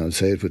honestly, and I'll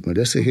say it with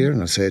Melissa here, and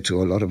I'll say it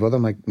to a lot of other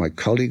my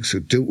colleagues who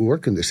do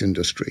work in this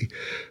industry,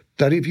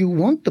 that if you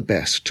want the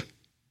best,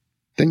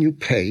 then you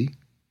pay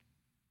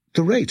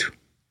the rate.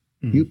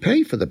 Mm-hmm. You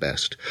pay for the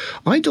best.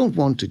 I don't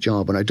want a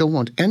job, and I don't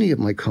want any of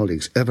my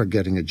colleagues ever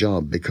getting a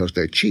job because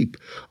they're cheap.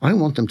 I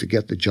want them to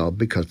get the job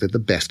because they're the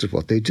best at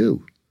what they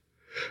do.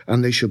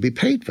 And they should be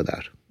paid for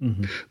that.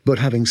 Mm-hmm. But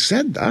having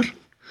said that,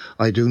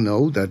 I do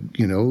know that,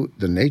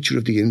 the nature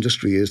of the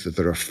industry is that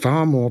there are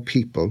far more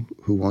people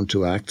who want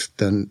to act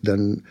than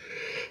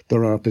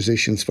there are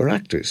positions for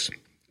actors.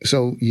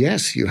 So,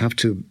 yes, you have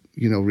to,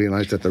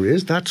 realise that there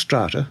is that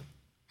strata,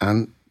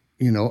 and,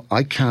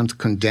 I can't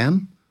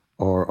condemn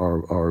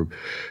or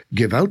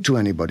give out to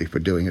anybody for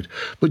doing it,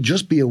 but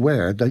just be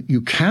aware that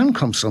you can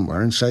come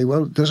somewhere and say,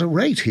 well, there's a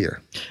rate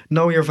here.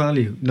 Know your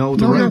value. Know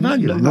your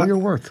value. Know your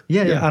worth.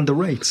 Yeah, and the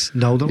rates.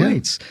 Know the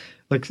rates.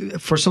 Like,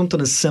 for something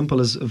as simple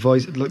as a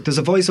voice, look, there's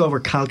a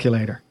voiceover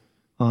calculator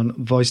on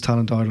Voice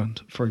Talent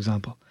Ireland, for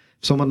example.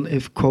 Someone,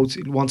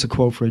 wants a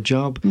quote for a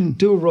job,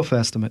 do a rough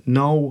estimate.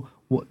 Know,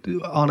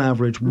 on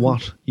average,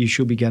 what you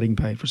should be getting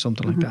paid for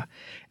something like that.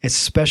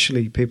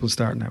 Especially people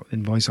starting out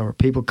in voiceover.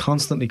 People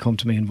constantly come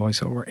to me in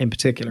voiceover, in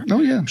particular.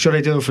 Oh, yeah. Should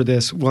I do it for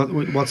this?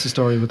 What's the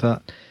story with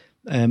that?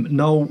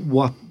 Know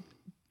what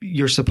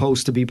you're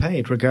supposed to be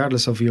paid,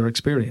 regardless of your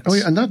experience. Oh,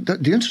 yeah, and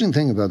the interesting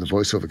thing about the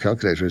voiceover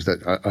calculator is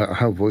that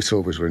how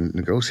voiceovers were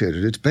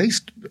negotiated.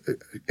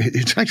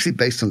 It's actually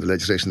based on the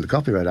legislation, the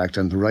Copyright Act,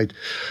 and the right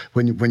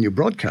when you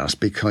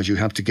broadcast, because you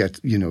have to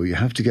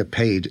get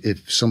paid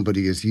if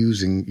somebody is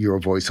using your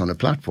voice on a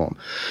platform.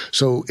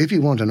 So if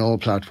you want an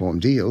all-platform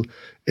deal,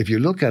 if you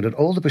look at it,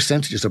 all the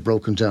percentages are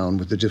broken down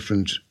with the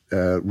different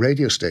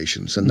radio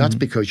stations, and that's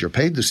because you're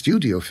paid the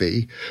studio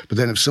fee. But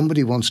then if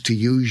somebody wants to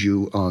use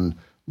you on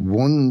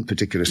one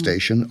particular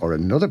station or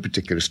another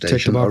particular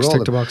station,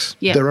 tick the box.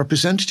 Yeah. There are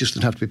percentages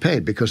that have to be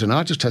paid, because an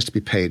artist has to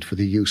be paid for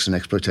the use and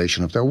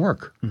exploitation of their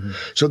work.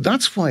 So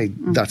that's why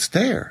that's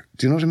there.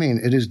 Do you know what I mean?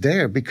 It is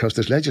there because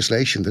there's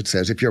legislation that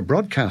says if you're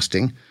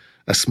broadcasting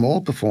a small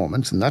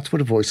performance, and that's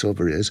what a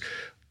voiceover is,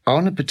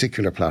 on a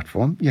particular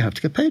platform, you have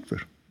to get paid for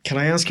it. Can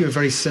I ask you a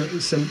very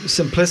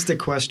simplistic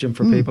question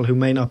for people who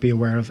may not be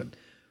aware of it?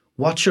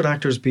 What should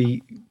actors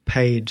be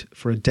paid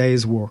for a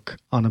day's work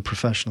on a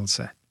professional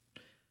set?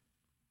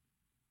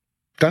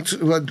 That's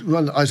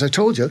well, as I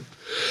told you,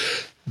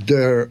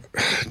 there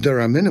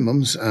are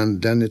minimums,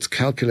 and then it's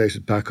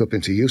calculated back up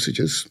into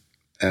usages.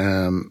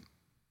 I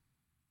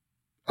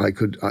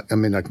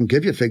can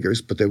give you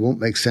figures, but they won't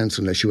make sense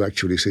unless you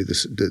actually see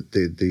this.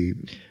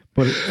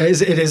 But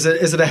is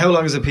it a how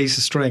long is a piece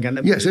of string? And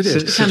yes, it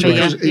is.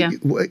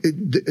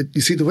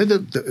 You see, the way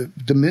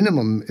the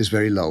minimum is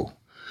very low,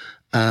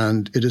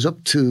 and it is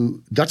up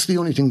to. That's the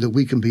only thing that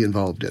we can be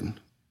involved in.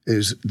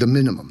 Is the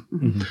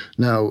minimum.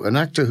 Now, an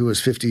actor who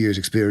has 50 years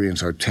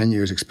experience or 10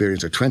 years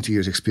experience or 20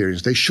 years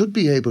experience, they should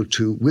be able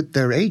to, with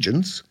their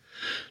agents,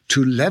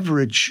 to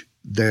leverage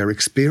their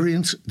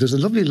experience. There's a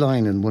lovely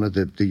line in one of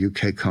the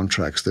UK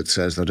contracts that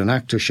says that an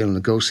actor shall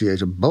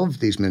negotiate above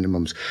these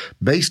minimums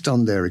based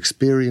on their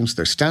experience,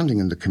 their standing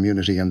in the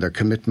community, and their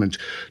commitment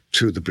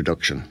to the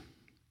production.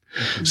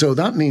 So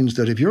that means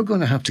that if you're going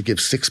to have to give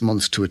 6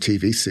 months to a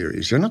TV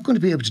series, you're not going to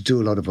be able to do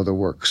a lot of other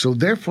work. So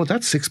therefore,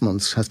 that 6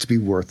 months has to be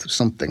worth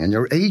something, and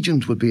your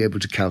agent would be able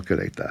to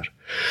calculate that.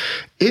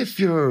 If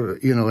you're,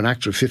 an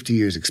actor of 50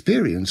 years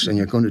experience and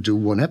you're going to do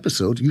one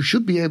episode, you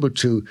should be able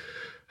to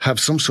have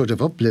some sort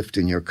of uplift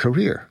in your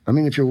career. I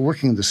mean, if you're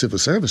working in the civil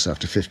service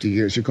after 50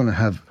 years, you're going to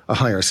have a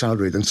higher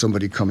salary than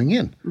somebody coming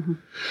in.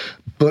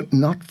 But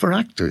not for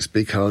actors,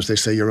 because they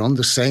say you're on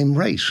the same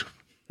rate.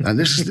 And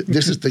this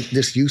is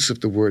this use of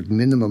the word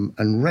minimum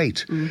and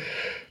rate.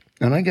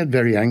 And I get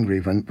very angry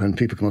when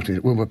people come up to me,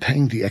 well, we're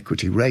paying the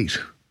equity rate.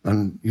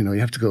 And, you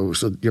have to go,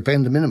 so you're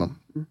paying the minimum.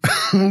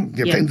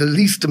 You're paying the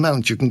least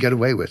amount you can get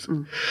away with.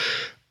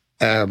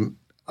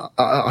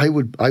 I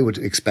would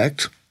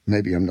expect,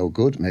 maybe I'm no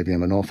good, maybe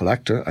I'm an awful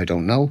actor, I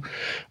don't know.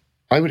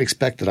 I would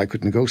expect that I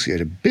could negotiate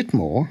a bit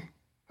more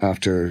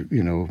after,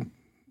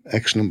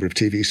 X number of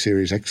TV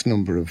series, X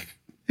number of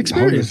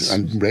experience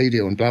and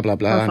radio and blah, blah,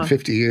 blah, and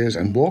 50 years,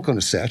 and walk on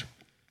a set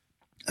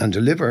and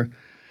deliver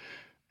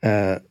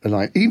a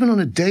line, even on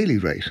a daily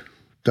rate,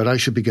 that I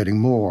should be getting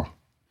more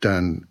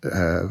than,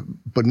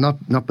 but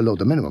not below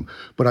the minimum.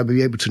 But I'd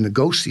be able to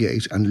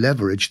negotiate and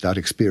leverage that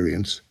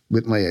experience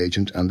with my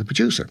agent and the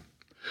producer.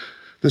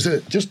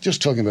 There's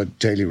just talking about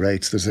daily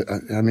rates.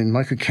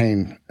 Michael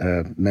Caine,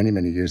 many,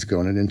 many years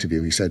ago in an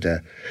interview, he said,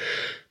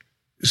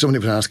 somebody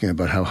was asking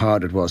about how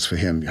hard it was for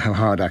him, how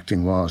hard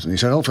acting was. And he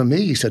said, for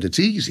me, he said, it's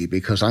easy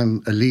because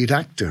I'm a lead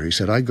actor. He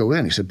said, I go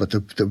in. He said, but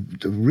the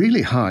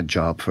really hard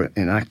job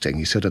in acting,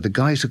 he said, are the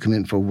guys who come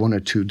in for 1 or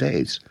 2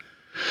 days.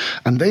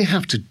 And they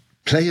have to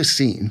play a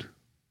scene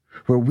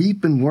where we've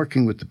been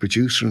working with the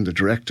producer and the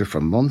director for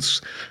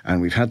months,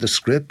 and we've had the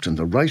script, and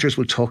the writers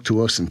will talk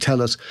to us and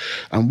tell us,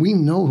 and we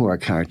know who our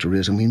character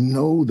is, and we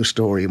know the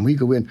story, and we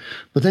go in.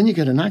 But then you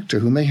get an actor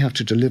who may have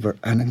to deliver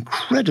an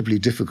incredibly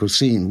difficult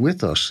scene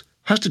with us,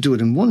 has to do it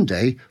in 1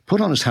 day,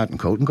 put on his hat and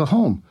coat and go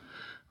home.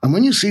 And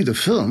when you see the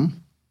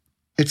film,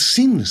 it's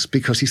seamless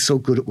because he's so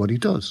good at what he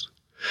does.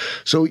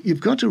 So you've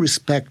got to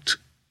respect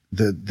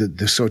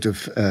the sort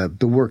of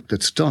the work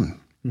that's done.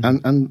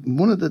 And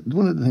one of the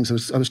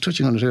things I was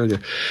touching on it earlier,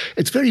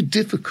 it's very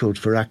difficult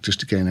for actors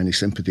to gain any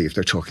sympathy if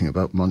they're talking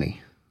about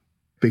money.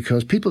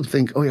 Because people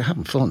think, oh, you're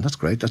having fun. That's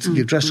great.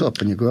 You dress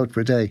up and you go out for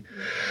a day.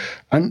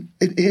 And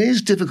it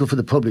is difficult for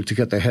the public to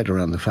get their head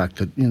around the fact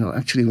that,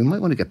 actually we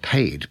might want to get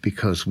paid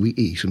because we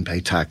eat and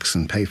pay tax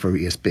and pay for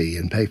ESB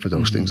and pay for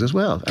those things as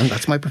well. And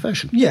that's my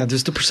profession. Yeah,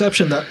 there's the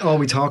perception that all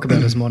we talk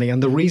about is money.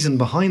 And the reason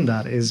behind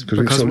that is because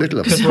we have so little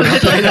of it. Because we're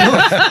not paid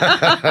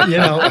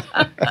enough.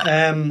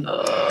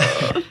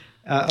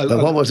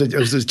 What was it? It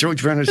was this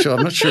George Bernard show.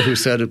 I'm not sure who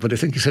said it, but I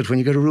think he said, when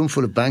you get a room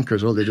full of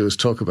bankers, all they do is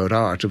talk about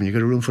art. And when you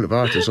get a room full of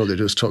artists, all they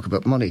do is talk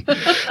about money.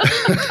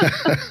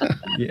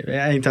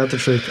 Yeah, ain't that the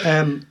truth?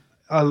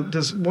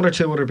 There's one or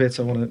two other bits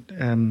I want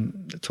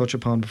to touch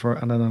upon before,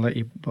 and then I'll let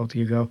you both of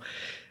you go.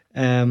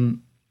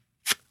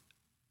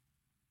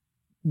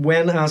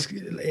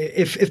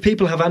 If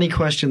people have any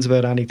questions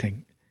about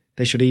anything,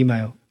 they should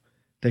email.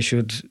 They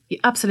should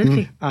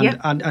absolutely,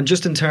 and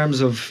just in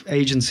terms of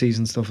agencies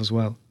and stuff as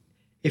well.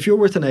 If you're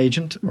with an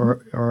agent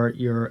or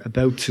you're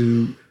about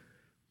to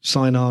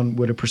sign on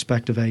with a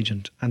prospective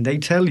agent and they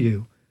tell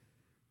you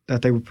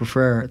that they would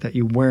prefer that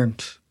you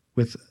weren't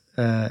with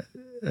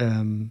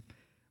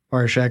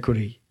Irish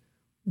Equity,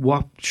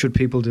 what should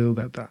people do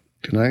about that?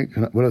 Can I?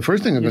 Well, the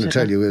first thing I'm going to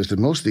tell you is that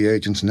most of the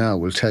agents now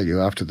will tell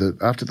you after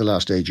the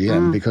last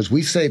AGM, because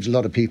we saved a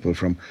lot of people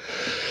from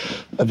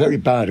a very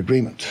bad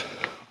agreement.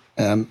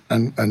 And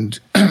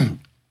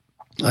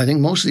I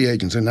think most of the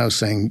agents are now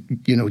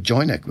saying,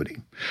 join Equity.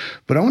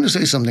 But I want to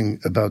say something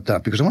about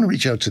that, because I want to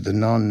reach out to the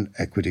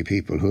non-Equity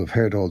people who have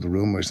heard all the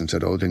rumours and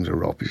said, oh, things are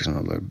rubbish and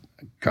all the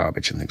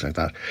garbage and things like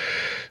that.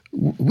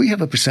 We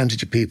have a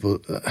percentage of people,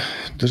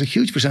 there's a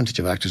huge percentage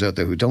of actors out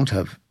there who don't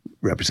have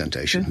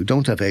representation, who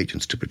don't have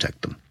agents to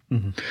protect them.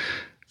 Mm-hmm.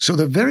 So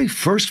the very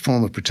first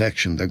form of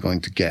protection they're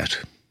going to get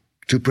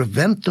to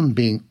prevent them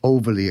being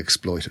overly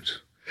exploited,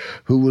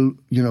 who will,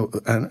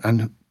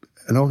 and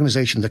an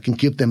organisation that can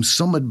give them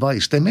some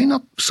advice. They may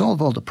not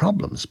solve all the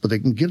problems, but they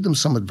can give them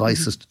some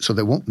advice so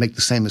they won't make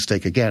the same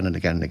mistake again and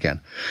again and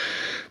again.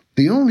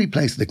 The only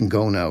place they can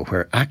go now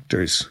where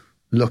actors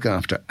look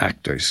after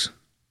actors,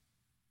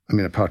 I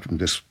mean, apart from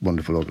this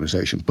wonderful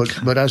organisation,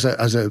 but as a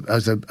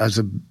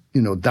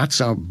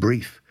that's our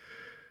brief,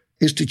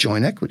 is to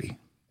join Equity.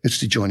 It's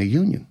to join a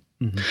union.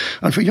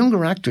 Mm-hmm. And for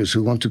younger actors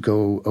who want to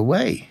go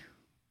away,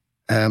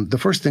 the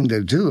first thing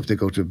they'll do if they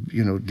go to,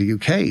 the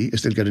UK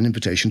is they'll get an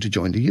invitation to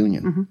join the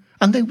union. Mm-hmm.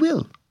 And they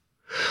will.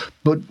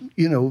 But,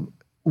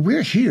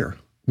 we're here.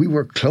 We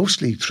work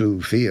closely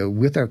through FIA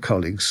with our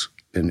colleagues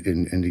in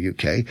the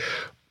UK.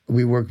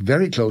 We work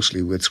very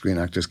closely with Screen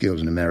Actors Guild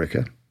in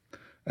America.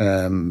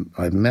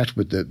 I've met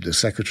with the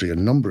secretary a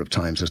number of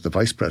times as the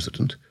vice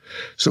president.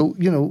 So,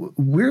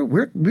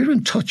 we're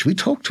in touch. We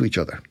talk to each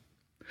other.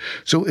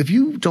 So if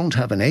you don't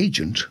have an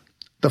agent,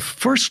 the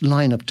first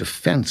line of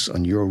defence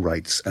on your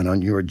rights and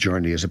on your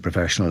journey as a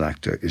professional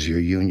actor is your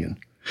union.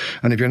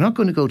 And if you're not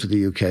going to go to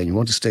the UK and you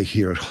want to stay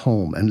here at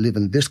home and live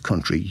in this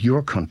country,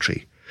 your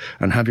country,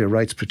 and have your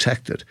rights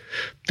protected,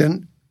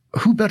 then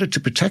who better to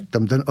protect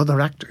them than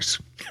other actors?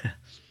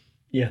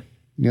 Yeah.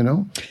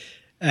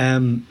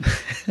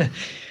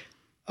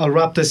 I'll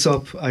wrap this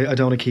up. I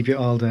don't want to keep you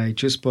all day,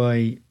 just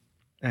by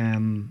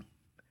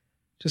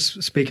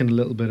just speaking a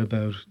little bit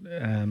about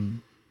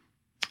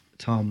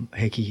Tom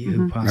Hickey,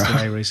 who passed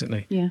away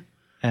recently. Yeah.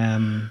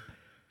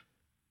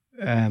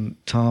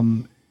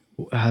 Tom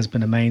has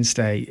been a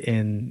mainstay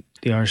in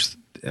the Irish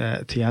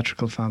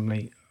theatrical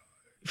family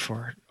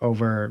for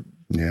over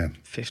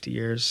 50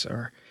 years.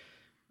 Or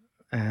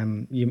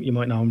you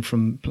might know him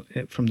from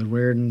the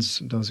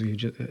Reardons. Those of you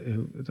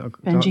who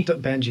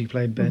Benji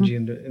played Benji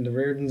in the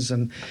Reardons,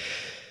 and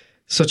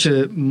such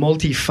a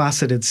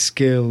multifaceted,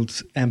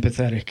 skilled,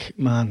 empathetic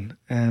man.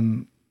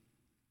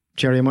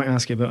 Gerry, I might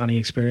ask you about any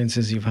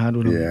experiences you've had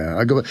with him.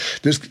 Yeah,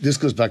 this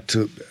goes back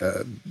to,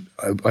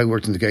 I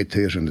worked in the Gate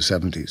Theatre in the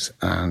 70s,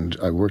 and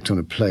I worked on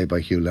a play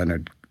by Hugh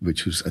Leonard,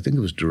 which was, I think it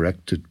was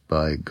directed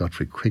by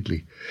Godfrey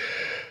Quigley,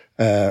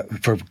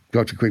 for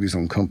Godfrey Quigley's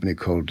own company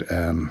called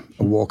A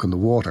Walk on the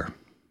Water.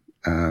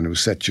 And it was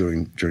set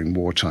during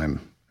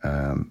wartime,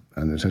 and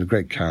it had a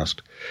great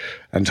cast.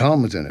 And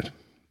Tom was in it.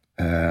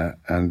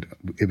 And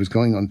it was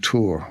going on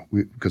tour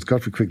because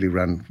Godfrey Quigley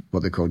ran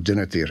what they called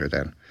dinner theatre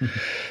then. Mm-hmm.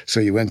 So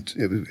you went,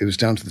 it was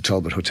down to the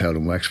Talbot Hotel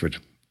in Wexford.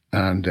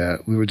 And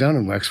we were down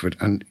in Wexford,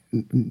 and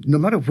no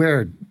matter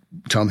where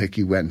Tom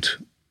Hickey went,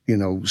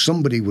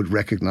 somebody would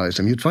recognise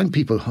him. You'd find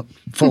people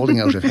falling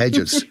out of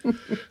hedges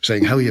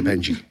saying, "How are you,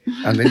 Benji?"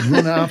 And they'd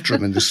run after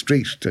him in the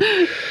street.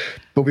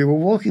 But we were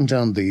walking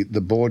down the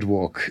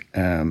boardwalk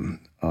in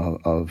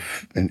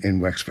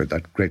Wexford.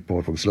 That great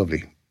boardwalk. It's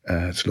lovely.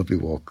 It's a lovely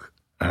walk.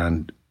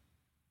 And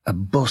a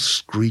bus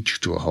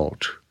screeched to a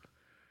halt,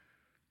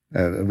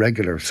 a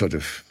regular sort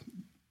of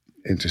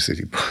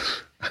intercity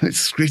bus, and it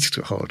screeched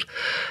to a halt.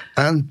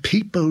 And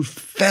people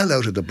fell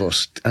out of the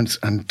bus, and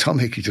Tom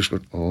Hickey just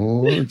went,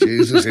 "Oh,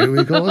 Jesus, here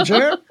we go,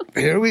 Ger,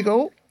 here we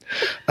go."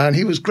 And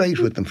he was great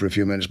with them for a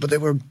few minutes, but they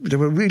were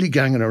really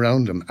ganging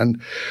around him.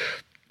 And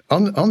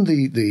on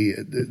the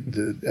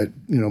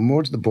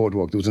more to the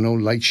boardwalk, there was an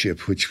old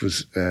lightship, which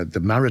was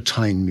the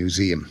Maritime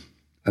Museum.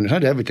 And it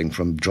had everything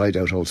from dried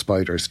out old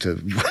spiders to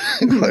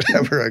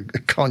whatever, a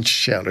conch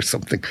shell or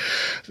something.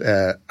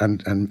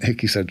 And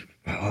Hickey said,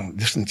 "Oh,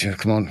 listen,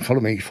 come on,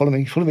 follow me.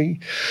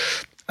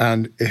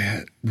 And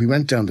we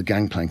went down the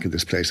gangplank of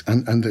this place,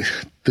 and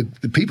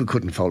the people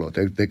couldn't follow.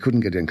 They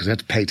couldn't get in because they had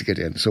to pay to get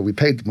in. So we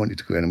paid the money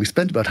to go in, and we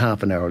spent about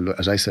half an hour,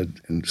 as I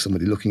said, in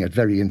somebody looking at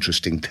very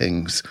interesting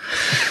things.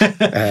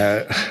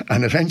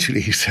 And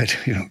eventually he said,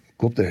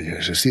 go up there.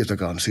 He said, see if they're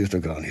gone. He said,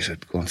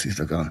 go and see if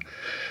they're gone.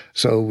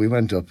 So we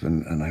went up,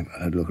 and I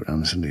had a look around,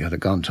 and said, "You had a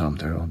gone, Tom,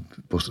 there. Oh,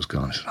 the bus was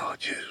gone." I said, "Oh,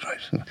 jeez,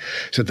 right."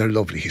 He said, "They're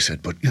lovely," he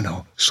said, "but,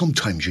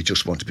 sometimes you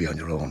just want to be on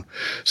your own."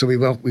 So we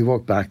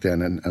walked back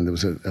then, and there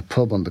was a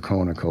pub on the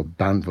corner called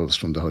Banville's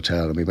from the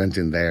hotel, and we went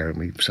in there, and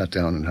we sat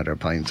down and had our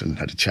pints and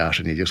had a chat,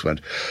 and he just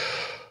went,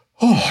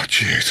 "Oh,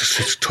 Jesus,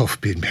 it's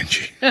tough being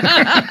Benji."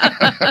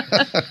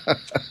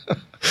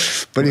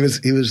 But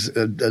he was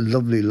a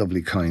lovely,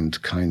 lovely, kind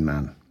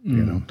man.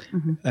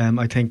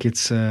 I think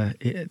it's a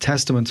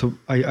testament to.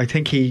 I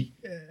think he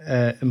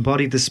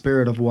embodied the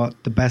spirit of what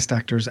the best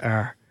actors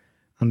are,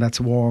 and that's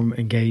warm,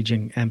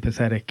 engaging,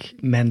 empathetic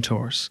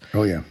mentors.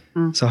 Oh yeah.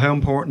 So how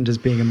important is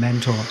being a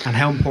mentor, and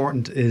how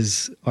important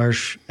is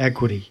Irish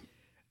Equity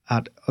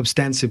at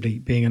ostensibly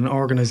being an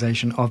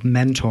organisation of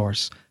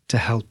mentors to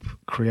help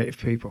creative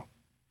people?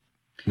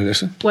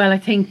 Melissa? Well, I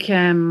think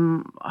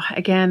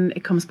again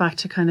it comes back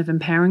to kind of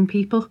empowering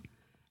people.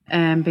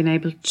 Being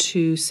able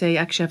to say,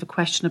 actually, I have a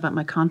question about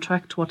my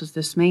contract. What does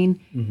this mean?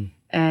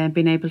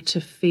 Being able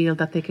to feel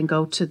that they can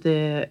go to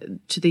their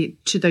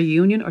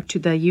union or to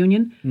their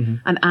union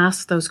and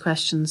ask those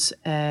questions.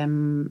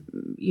 And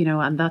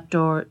that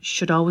door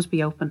should always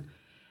be open.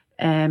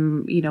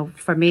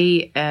 For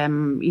me,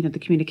 the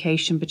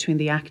communication between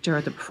the actor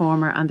or the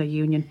performer and the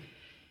union,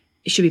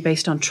 it should be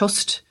based on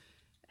trust.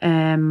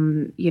 I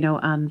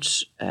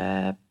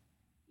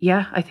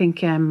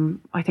think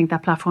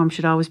that platform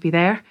should always be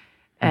there.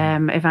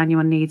 If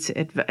anyone needs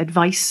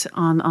advice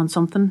on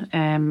something,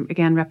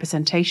 again,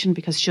 representation,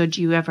 because should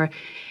you ever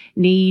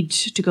need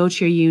to go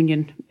to your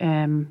union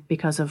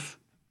because of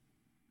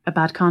a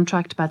bad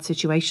contract, bad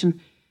situation,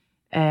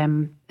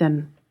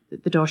 then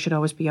the door should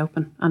always be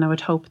open. And I would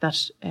hope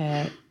that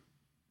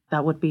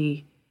that would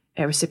be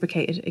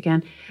reciprocated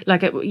again.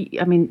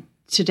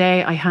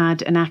 Today I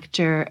had an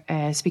actor,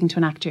 speaking to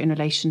an actor in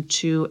relation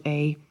to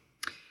a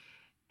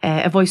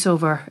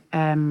voiceover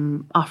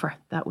offer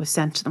that was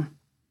sent to them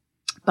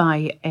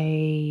by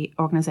a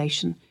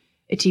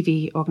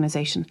TV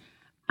organisation,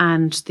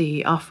 and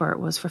the offer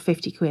was for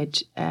 50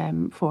 quid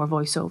for a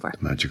voiceover.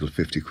 The magical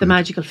 50 quid. The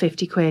magical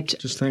 50 quid.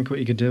 Just think what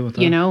you could do with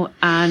that.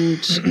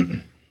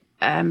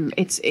 And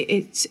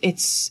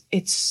it's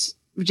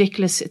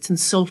ridiculous. It's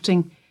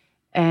insulting,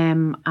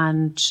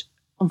 and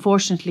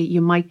unfortunately,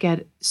 you might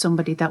get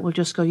somebody that will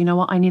just go, "You know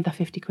what? I need that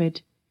 50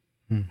 quid,"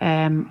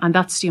 and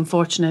that's the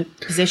unfortunate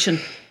position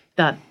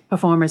that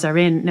performers are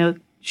in. Now,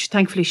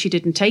 thankfully, she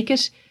didn't take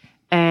it.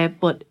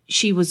 But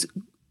she was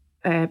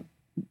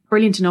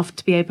brilliant enough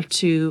to be able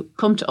to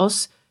come to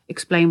us,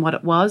 explain what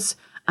it was,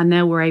 and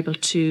now we're going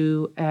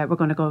to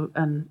go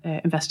and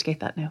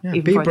investigate that now.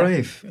 Yeah, be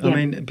brave.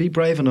 Yeah. Be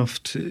brave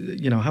enough to,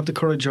 have the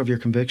courage of your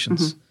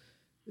convictions.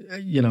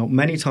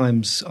 Many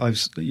times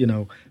I've,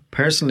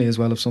 personally as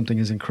well, if something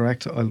is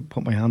incorrect, I'll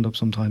put my hand up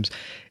sometimes.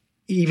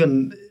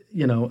 Even,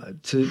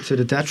 to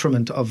the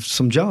detriment of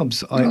some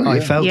jobs. I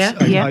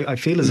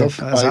feel as if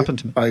it has happened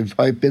to me.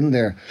 I've been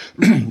there.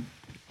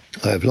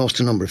 I've lost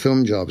a number of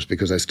film jobs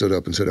because I stood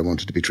up and said I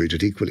wanted to be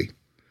treated equally.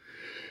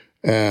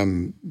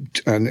 And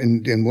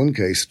in one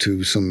case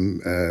to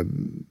some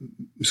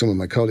of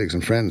my colleagues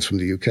and friends from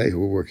the UK who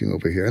were working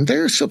over here, and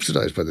they're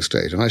subsidised by the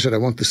state. And I said, I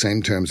want the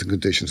same terms and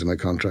conditions in my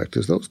contract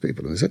as those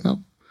people. And they said,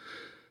 no.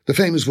 The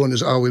famous one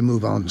is, we'll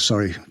move on.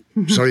 Sorry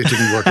it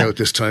didn't work out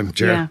this time,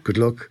 Gerry. Good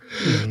luck.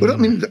 But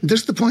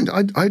this is the point.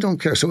 I don't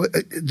care. So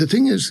the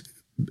thing is,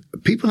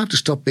 people have to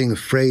stop being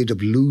afraid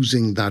of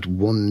losing that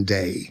one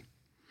day.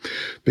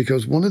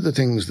 Because one of the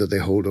things that they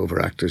hold over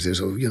actors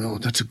is,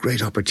 that's a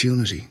great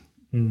opportunity.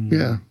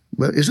 Yeah.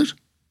 Well, is it?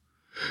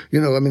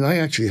 I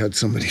actually had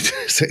somebody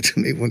say to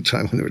me one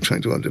time when they were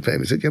trying to underpay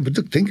me, said, yeah, but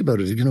look, think about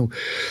it.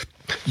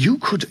 You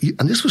could,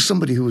 and this was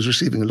somebody who was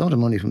receiving a lot of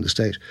money from the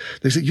state.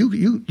 They said,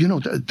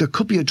 there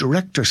could be a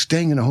director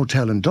staying in a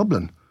hotel in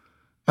Dublin,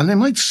 and they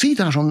might see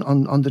that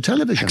on the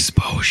television.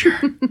 Exposure.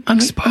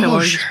 And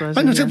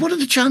I said, what are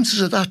the chances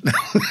of that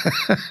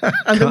now?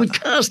 And they would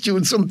cast you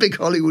in some big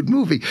Hollywood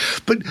movie.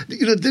 But,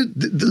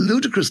 the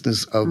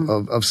ludicrousness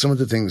of some of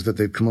the things that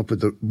they've come up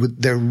with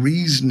their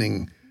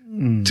reasoning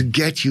to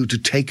get you to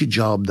take a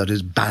job that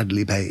is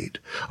badly paid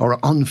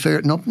or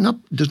unfair.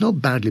 There's no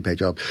badly paid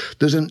job.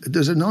 There's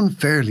an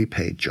unfairly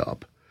paid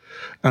job.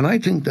 And I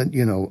think that,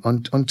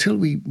 until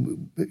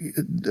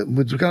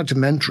with regard to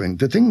mentoring,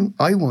 the thing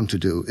I want to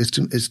do is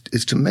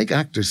to make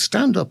actors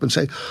stand up and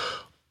say,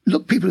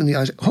 look people in the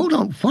eyes, hold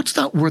on, what's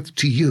that worth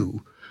to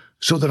you?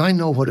 So that I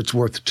know what it's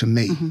worth to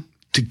me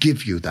to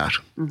give you that.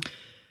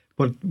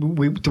 But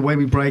the way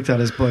we break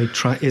that is by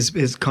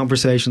is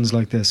conversations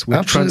like this with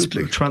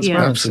Absolutely.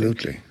 transparency,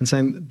 Absolutely, and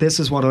saying this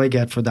is what I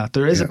get for that.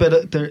 There is a bit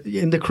of,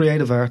 in the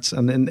creative arts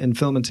and in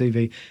film and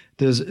TV.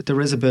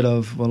 There is a bit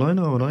of, well, I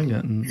know what I'm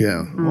getting.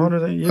 Yeah. What are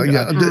they? You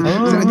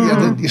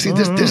you see,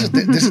 this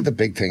is the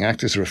big thing.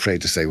 Actors are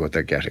afraid to say what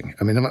they're getting.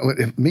 I mean,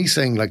 me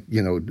saying like,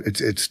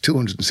 it's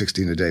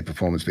 216 a day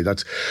performance fee.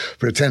 That's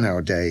for a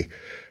 10-hour day.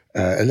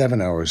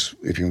 11 hours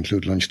if you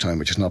include lunchtime,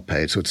 which is not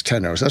paid, so it's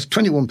 10 hours. That's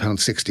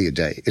 £21.60 a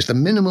day. It's the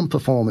minimum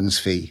performance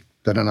fee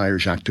that an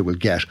Irish actor will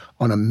get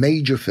on a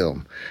major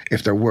film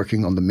if they're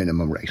working on the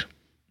minimum rate.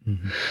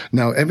 Mm-hmm.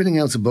 Now, everything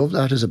else above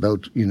that is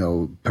about,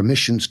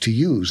 permissions to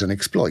use and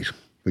exploit,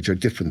 which are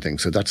different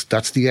things. So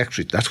that's the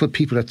extra. That's what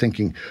people are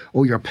thinking.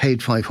 Oh, you're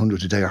paid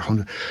 500 a day or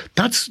 100.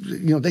 That's,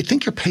 they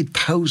think you're paid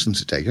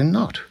thousands a day. You're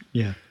not.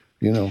 Yeah.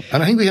 And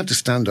I think we have to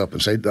stand up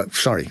and say,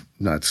 sorry,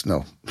 no.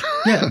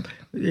 Yeah.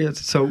 Yeah,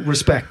 so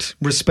respect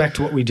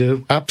what we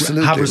do.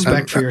 Absolutely. Have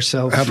respect for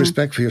yourself. Have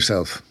respect for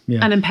yourself.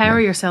 Yeah. And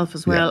empower yourself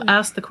as well. Yeah.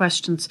 Ask the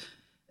questions.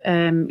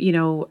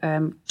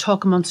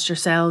 Talk amongst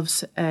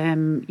yourselves.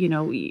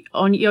 You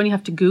only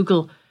have to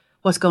Google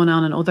what's going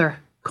on in other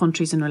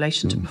countries in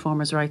relation to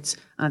performers' rights,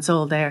 and it's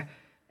all there.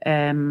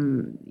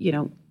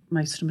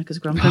 My stomach is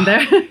grumbling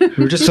there.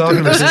 We were just talking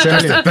about this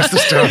earlier. That's the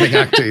starting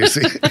actor, you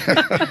see.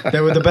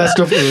 They were the best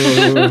of.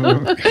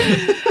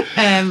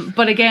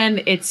 But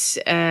again, it's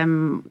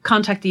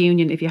contact the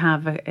union if you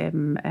have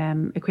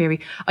a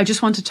query. I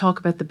just want to talk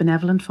about the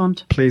Benevolent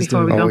Fund. Please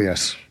before do. We go. Oh,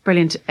 yes.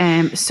 Brilliant.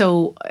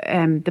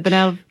 The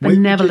Benevolent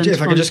Fund.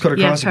 If I could just cut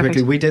across perfect.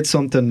 quickly, we did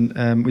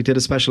something. We did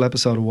a special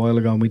episode a while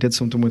ago, and we did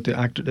something with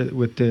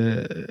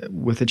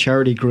the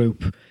charity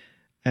group.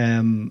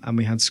 And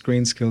we had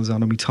screen skills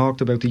on, and we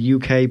talked about the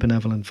UK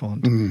Benevolent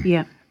Fund. Mm.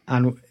 Yeah.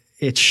 And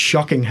it's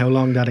shocking how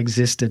long that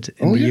existed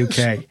in the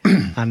UK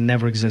and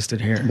never existed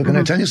here. But can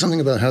I tell you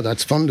something about how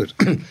that's funded?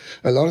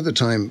 A lot of the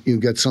time you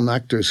get some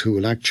actors who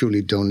will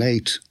actually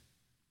donate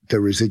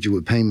their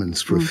residual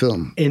payments for a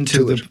film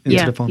into the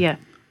fund.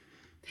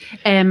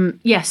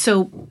 Yeah.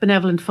 So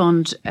Benevolent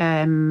Fund,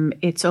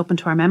 it's open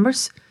to our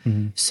members.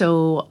 Mm-hmm.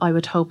 So I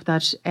would hope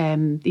that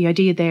the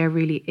idea there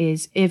really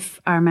is if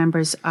our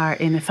members are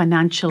in a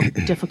financial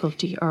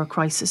difficulty or a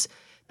crisis,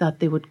 that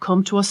they would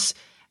come to us.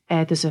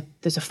 There's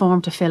a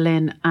form to fill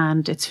in,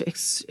 and it's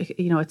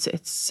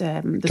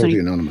totally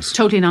anonymous.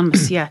 Totally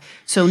anonymous, yeah.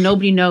 So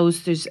nobody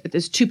knows.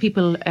 There's two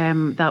people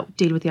that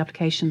deal with the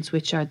applications,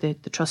 which are the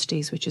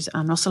trustees, which is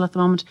Anne Russell at the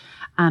moment,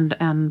 and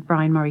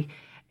Brian Murray.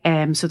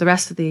 So the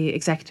rest of the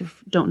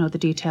executive don't know the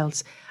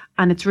details,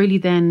 and it's really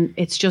then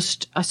it's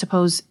just a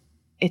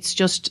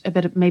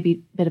bit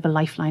of a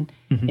lifeline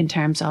in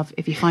terms of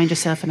if you find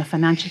yourself in a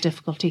financial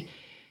difficulty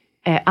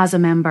as a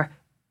member,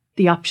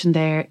 the option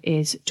there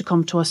is to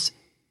come to us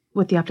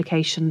with the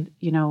application,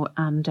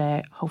 and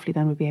hopefully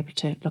then we'll be able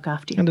to look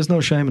after you. And there's no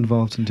shame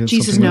involved in doing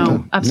Jesus, something no,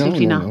 like that.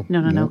 Absolutely not.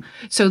 No.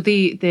 So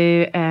the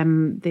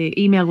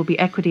email will be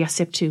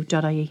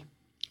equity@sip2.ie.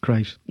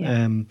 Great.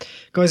 Yeah.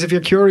 Guys, if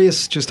you're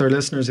curious, just our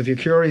listeners, if you're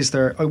curious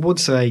there, I would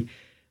say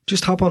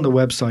just hop on the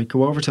website,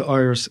 go over to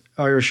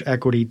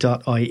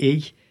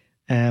irishequity.ie,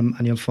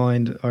 and you'll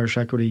find Irish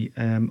Equity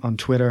on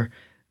Twitter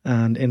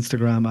and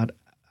Instagram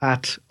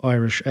at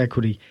Irish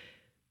Equity.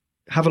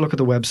 Have a look at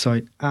the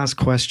website, ask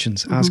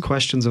questions. Mm-hmm. Ask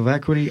questions of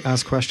equity,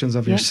 ask questions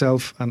of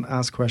yourself, and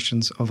ask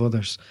questions of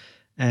others.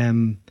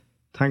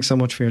 Thanks so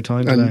much for your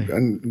time today.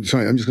 And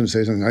sorry, I'm just going to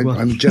say something.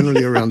 I'm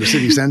generally around the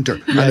city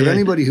centre. And if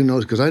anybody who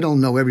knows, because I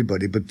don't know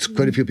everybody, but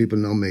quite a few people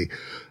know me,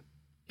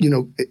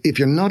 if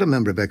you're not a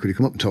member of Equity,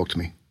 come up and talk to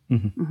me.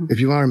 Mm-hmm. Mm-hmm.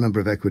 If you are a member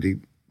of Equity,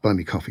 buy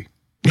me coffee.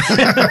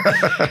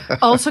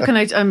 Also, can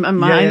I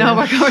know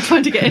we're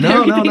trying to get in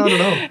No.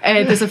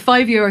 There's a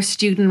 €5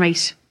 student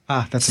rate.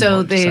 That's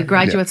so the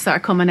graduates that are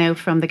coming out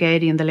from the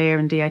Gaiety and the Lair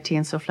and DIT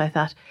and stuff like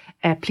that,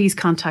 please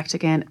contact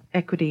again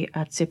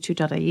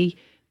equity@sip2.ie.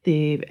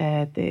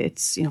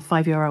 It's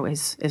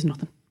 €5 is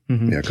nothing.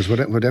 Mm-hmm. Yeah, because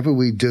whatever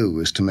we do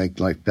is to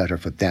make life better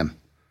for them.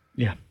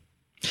 Yeah.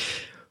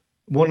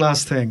 One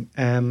last thing: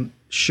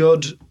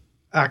 should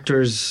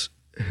actors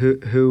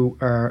who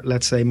are,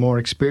 let's say, more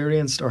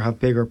experienced or have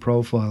bigger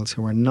profiles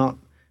who are not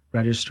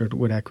registered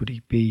with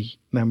Equity be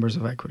members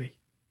of Equity?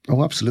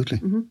 Oh, absolutely.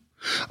 Mm-hmm.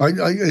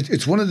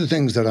 It's one of the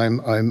things that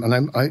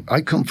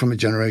I come from a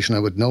generation. I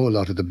would know a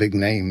lot of the big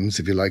names,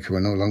 if you like, who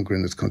are no longer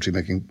in this country,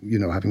 making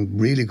having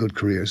really good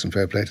careers, and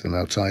fair play to them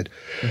outside.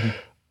 Mm-hmm.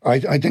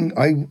 I think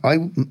I'm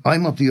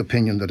of the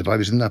opinion that if I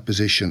was in that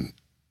position,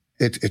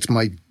 it's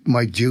my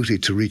duty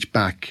to reach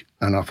back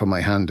and offer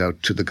my hand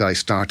out to the guy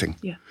starting,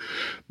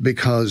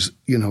 because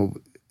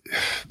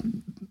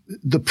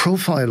the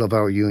profile of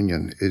our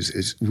union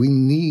is we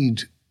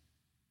need.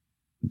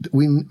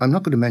 I'm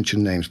not going to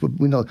mention names, but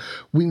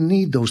we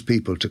need those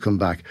people to come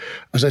back.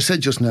 As I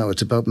said just now,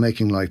 it's about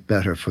making life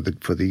better for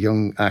the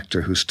young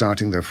actor who's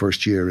starting their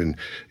first year in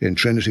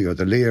Trinity or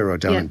the Lear or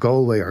down in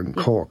Galway or in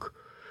Cork.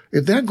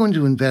 If they're going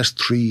to invest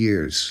 3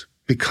 years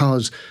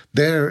because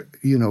they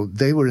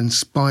were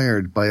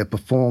inspired by a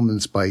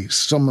performance by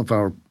some of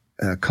our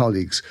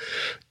colleagues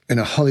in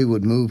a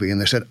Hollywood movie and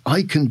they said,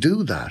 I can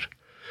do that,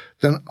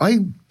 then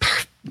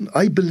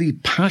I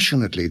believe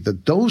passionately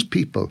that those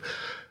people,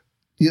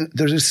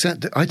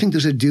 I think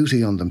there's a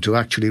duty on them to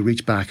actually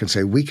reach back and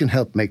say, we can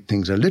help make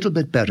things a little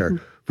bit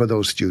better for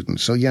those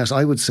students. So yes,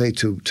 I would say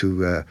to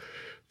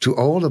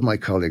all of my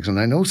colleagues, and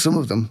I know some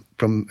of them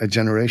from a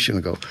generation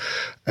ago,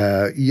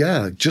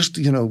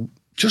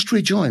 just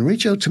rejoin,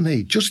 reach out to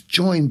me, just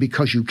join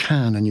because you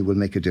can and you will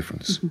make a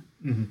difference.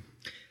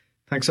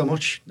 Thanks so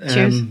much.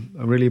 Cheers.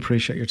 I really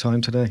appreciate your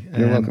time today.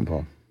 You're welcome,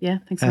 Paul. Yeah,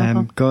 thanks a lot,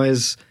 Paul.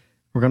 Guys,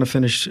 we're going to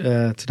finish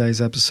today's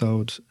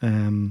episode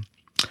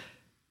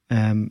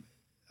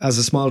as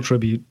a small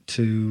tribute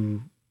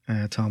to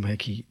Tom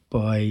Hickey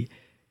by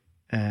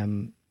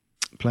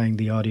playing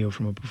the audio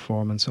from a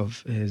performance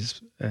of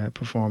his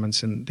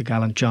performance in The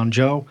Gallant John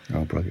Joe.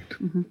 Oh,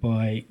 brilliant.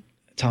 By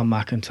Tom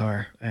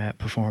McIntyre,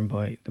 performed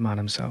by the man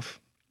himself.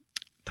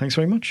 Thanks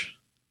very much.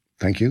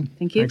 Thank you.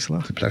 Thank you. Thanks a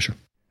lot. It's a pleasure.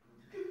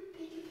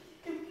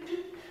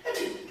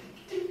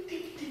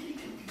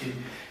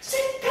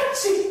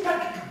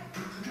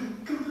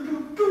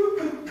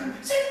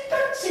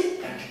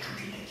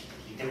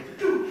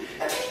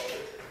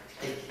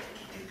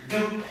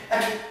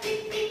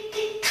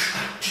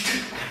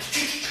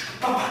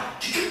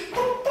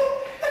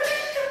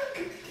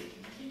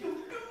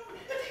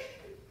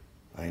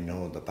 I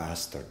know the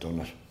bastard done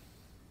it.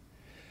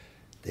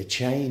 The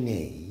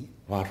Chinese,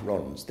 what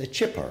runs the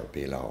chipper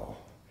below.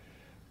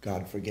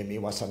 God forgive me,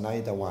 wasn't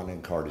I the one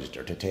encouraged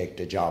her to take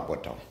the job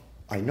with them?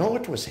 I know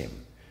it was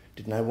him.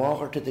 Didn't I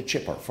walk her to the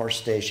chipper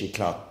first day she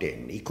clocked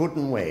in? He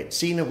couldn't wait.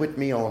 Seen it with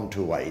me own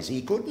two eyes.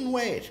 He couldn't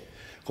wait.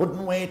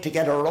 Couldn't wait to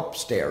get her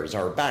upstairs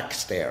or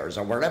backstairs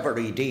or wherever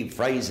he deep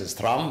fries his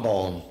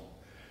trombone.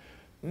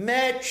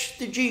 Match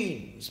the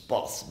jeans,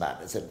 boss man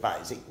is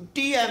advising.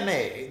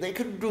 DMA, they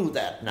could do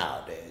that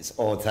nowadays.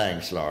 Oh,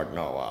 thanks, Lord,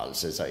 no all,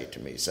 says I to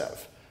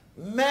myself.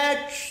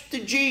 Match the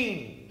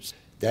jeans.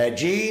 The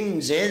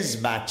jeans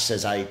is matched,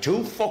 says I,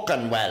 too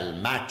fucking well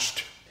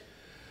matched.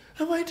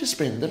 How I to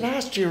spend the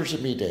last years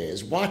of me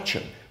days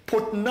watching,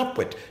 putting up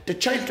with the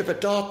child of a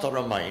daughter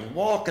of mine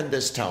walking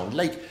this town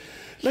like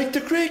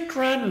the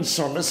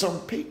great-grandson of some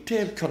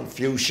pigtail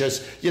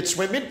Confucius you'd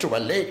swim into a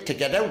lake to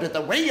get out of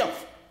the way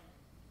of.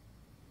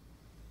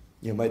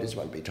 You might as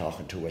well be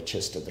talking to a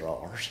chest of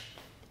drawers.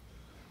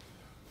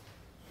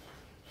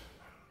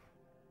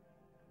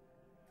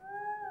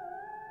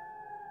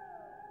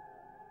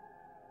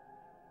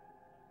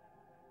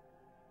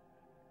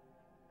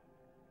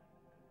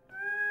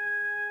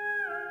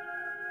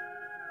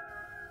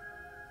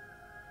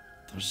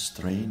 There's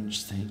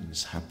strange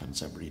things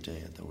happens every day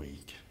of the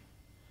week.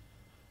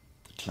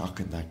 The clock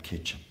in that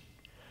kitchen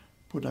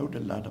put out a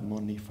lot of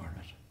money for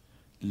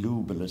it.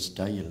 Lubelous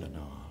dial and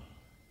all.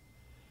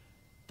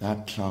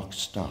 That clock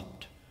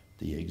stopped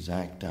the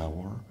exact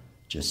hour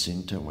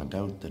Jacinta went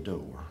out the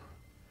door.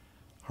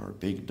 Her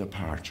big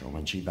departure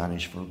when she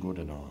vanished for good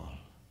and all.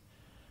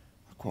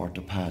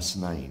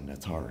 9:15 a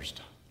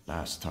Thursday,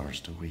 last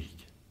Thursday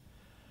week.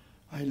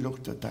 I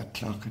looked at that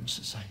clock and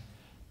says,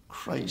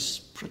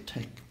 Christ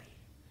protect me.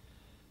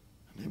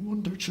 And I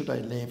wondered, should I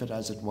leave it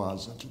as it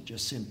was until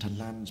Jacinta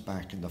lands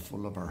back in the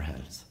full of her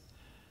health?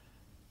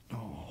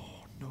 No.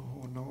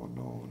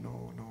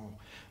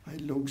 I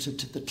looks it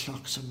to the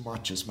clocks and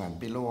watches man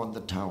below in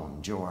the town,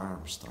 Joe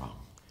Armstrong,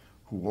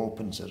 who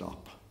opens it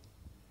up.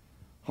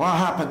 What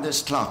happened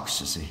this clock,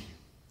 says he.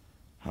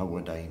 How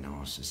would I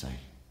know, says I.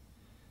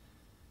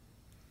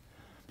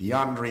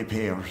 Beyond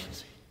repair,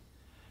 says he.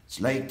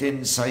 It's like the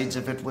insides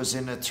of it was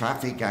in a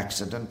traffic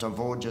accident of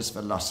odious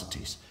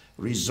velocities,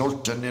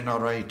 resulting in a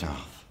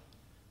write-off.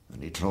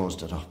 And he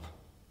closed it up.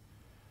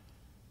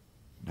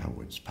 Now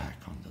it's back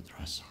on the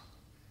dresser.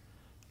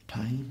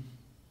 Time?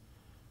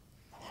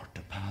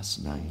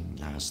 9:15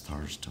 last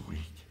Thursday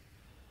week.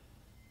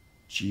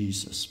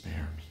 Jesus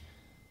spare me.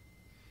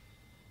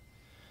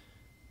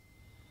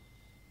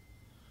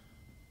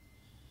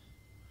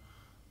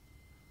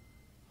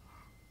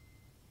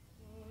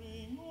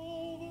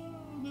 Over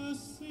the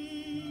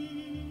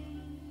sea,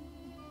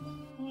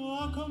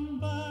 welcome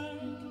back,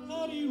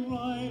 Paddy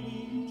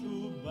Riley,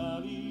 to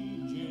Bally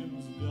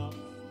Jim's Duff.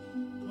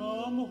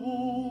 Come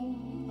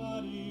home,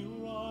 Paddy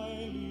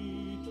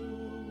Riley, to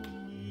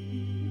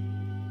me.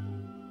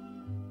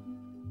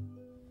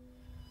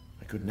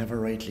 I could never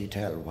rightly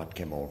tell what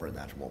came over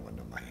that woman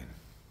of mine.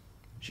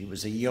 She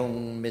was a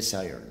young Miss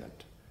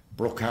Ireland.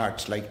 Broke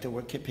hearts like they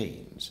were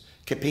Kippeens.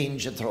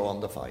 Kippeens you throw on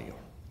the fire.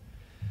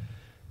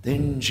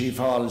 Then she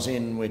falls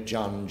in with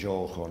John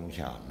Joe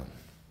Cuncannon.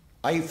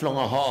 I flung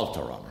a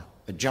halter on her,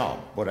 a job,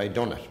 but I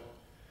done it.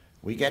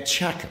 We get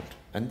shackled,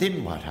 and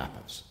then what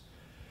happens?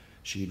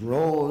 She'd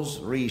Rose,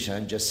 Rita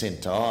and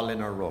Jacinta all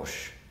in a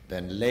rush,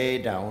 then lay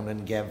down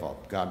and gave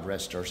up, God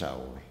rest her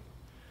soul.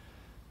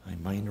 I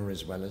mind her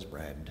as well as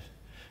bread.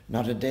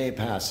 Not a day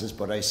passes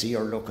but I see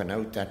her looking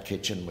out that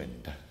kitchen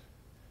window.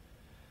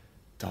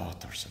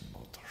 Daughters and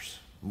mothers,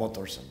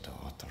 mothers and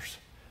daughters.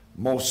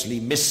 Mostly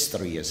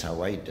mystery is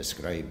how I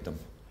describe them.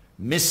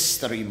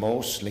 Mystery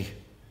mostly.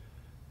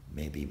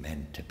 Maybe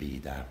meant to be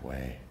that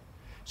way.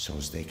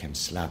 so's they can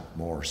slap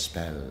more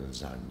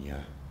spells on you.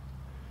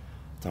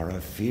 They're a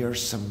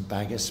fearsome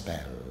bag of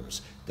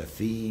spells, the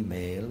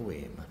female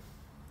women.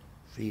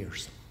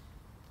 Fearsome.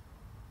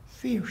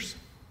 Fearsome,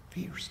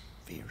 fearsome,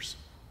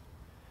 fearsome.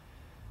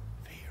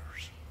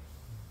 Fearsome.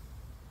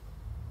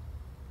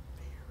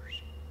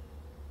 Fearsome.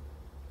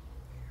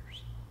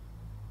 Fearsome.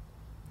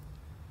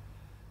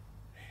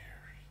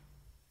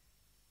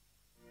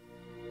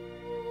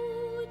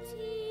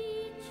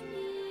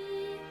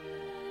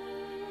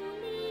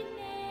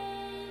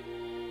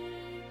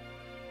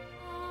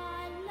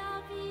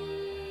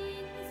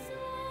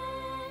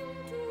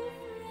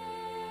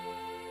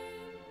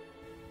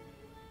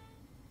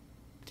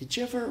 Did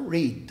you ever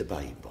read the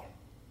Bible?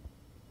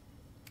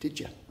 Did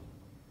you?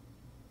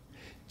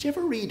 Did you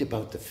ever read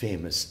about the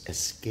famous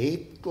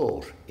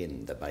scapegoat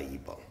in the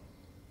Bible?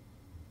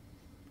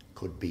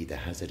 Could be they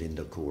has it in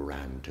the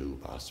Quran too,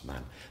 boss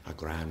man. A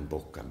grand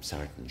book, I'm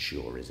certain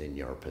sure, is in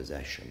your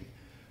possession.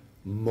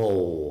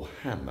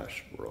 Mohammed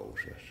wrote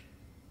it.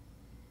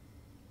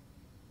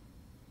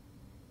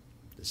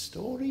 The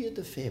story of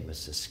the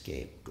famous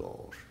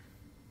scapegoat.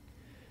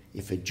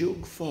 If a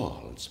jug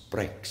falls,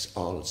 breaks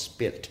all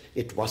spilt,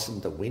 it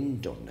wasn't the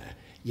wind done it.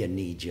 You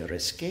need your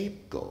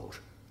scapegoat,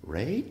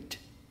 right?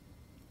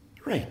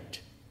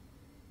 Right.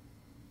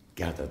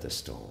 Gather the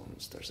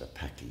stones, there's a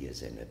pack of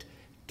yous in it.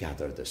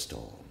 Gather the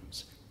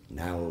stones,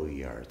 now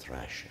you're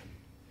thrashing.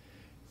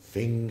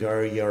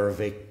 Finger your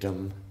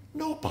victim,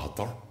 no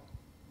bother.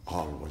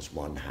 Always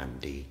one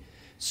handy.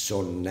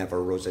 Sun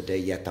never rose a day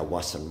yet there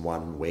wasn't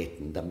one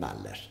waiting the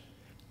mallet.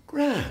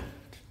 Grand.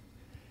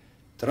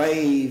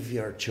 Drive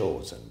your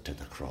chosen to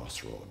the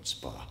crossroads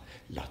spa.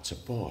 Lots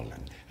of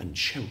bawling and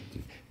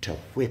shouting to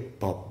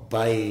whip up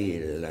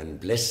bile and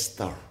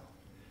blister.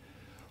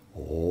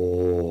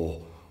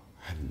 Oh,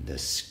 and the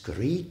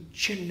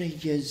screeching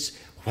of yous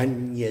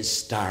when you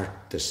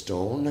start the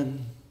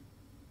stoning.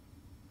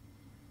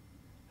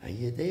 Are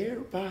you there,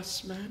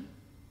 boss man?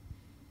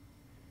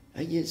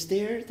 Are yous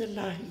there, the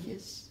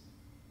lies?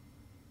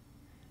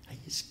 Are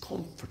yous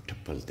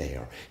comfortable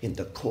there in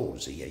the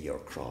cosy of your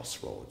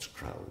crossroads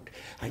crowd?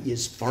 Are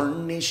yous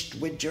furnished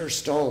with your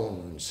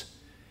stones?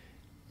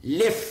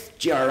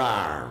 Lift your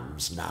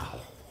arms now.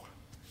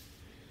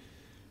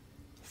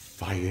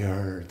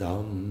 Fire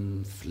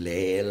them,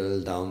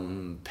 flail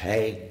them,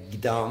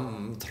 peg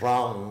them,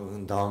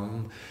 throng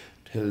them,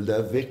 till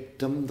the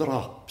victim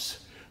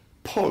drops,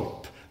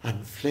 pulp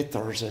and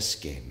flitters a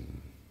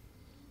skin.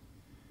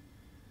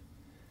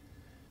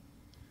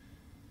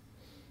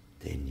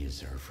 Then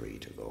yous are free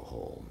to go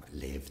home,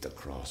 leave the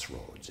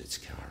crossroads its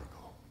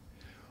cargo.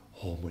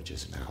 Home with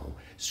yous now,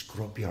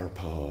 scrub your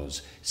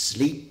paws,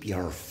 sleep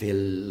your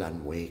fill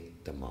and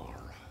wake the morrow.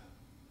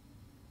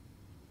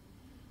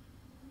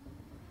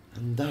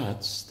 And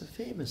that's the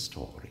famous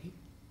story,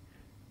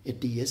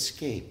 it the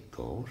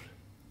scapegoat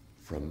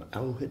from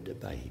out of the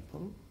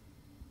Bible.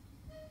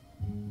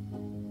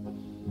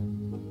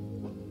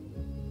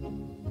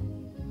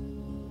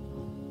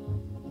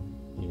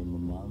 In the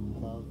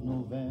month of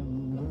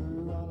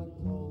November, on a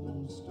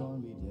cold,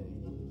 stormy day,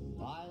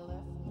 I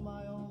left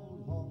my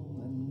old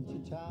home and to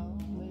town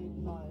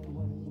made my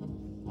way.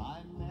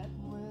 I met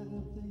with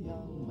the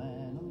young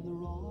man on the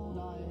road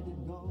I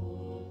did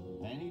go,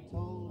 and he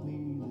told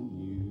me the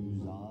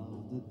news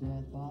of the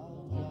death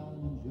of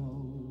John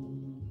Joe.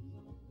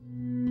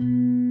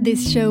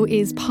 This show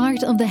is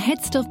part of the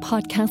Head Stuff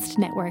Podcast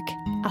Network,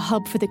 a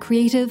hub for the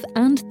creative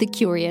and the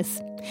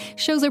curious.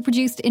 Shows are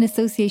produced in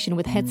association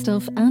with Head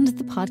Stuff and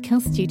the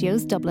Podcast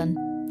Studios Dublin.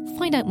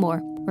 Find out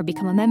more or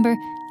become a member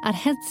at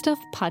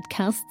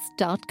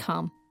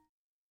headstuffpodcasts.com.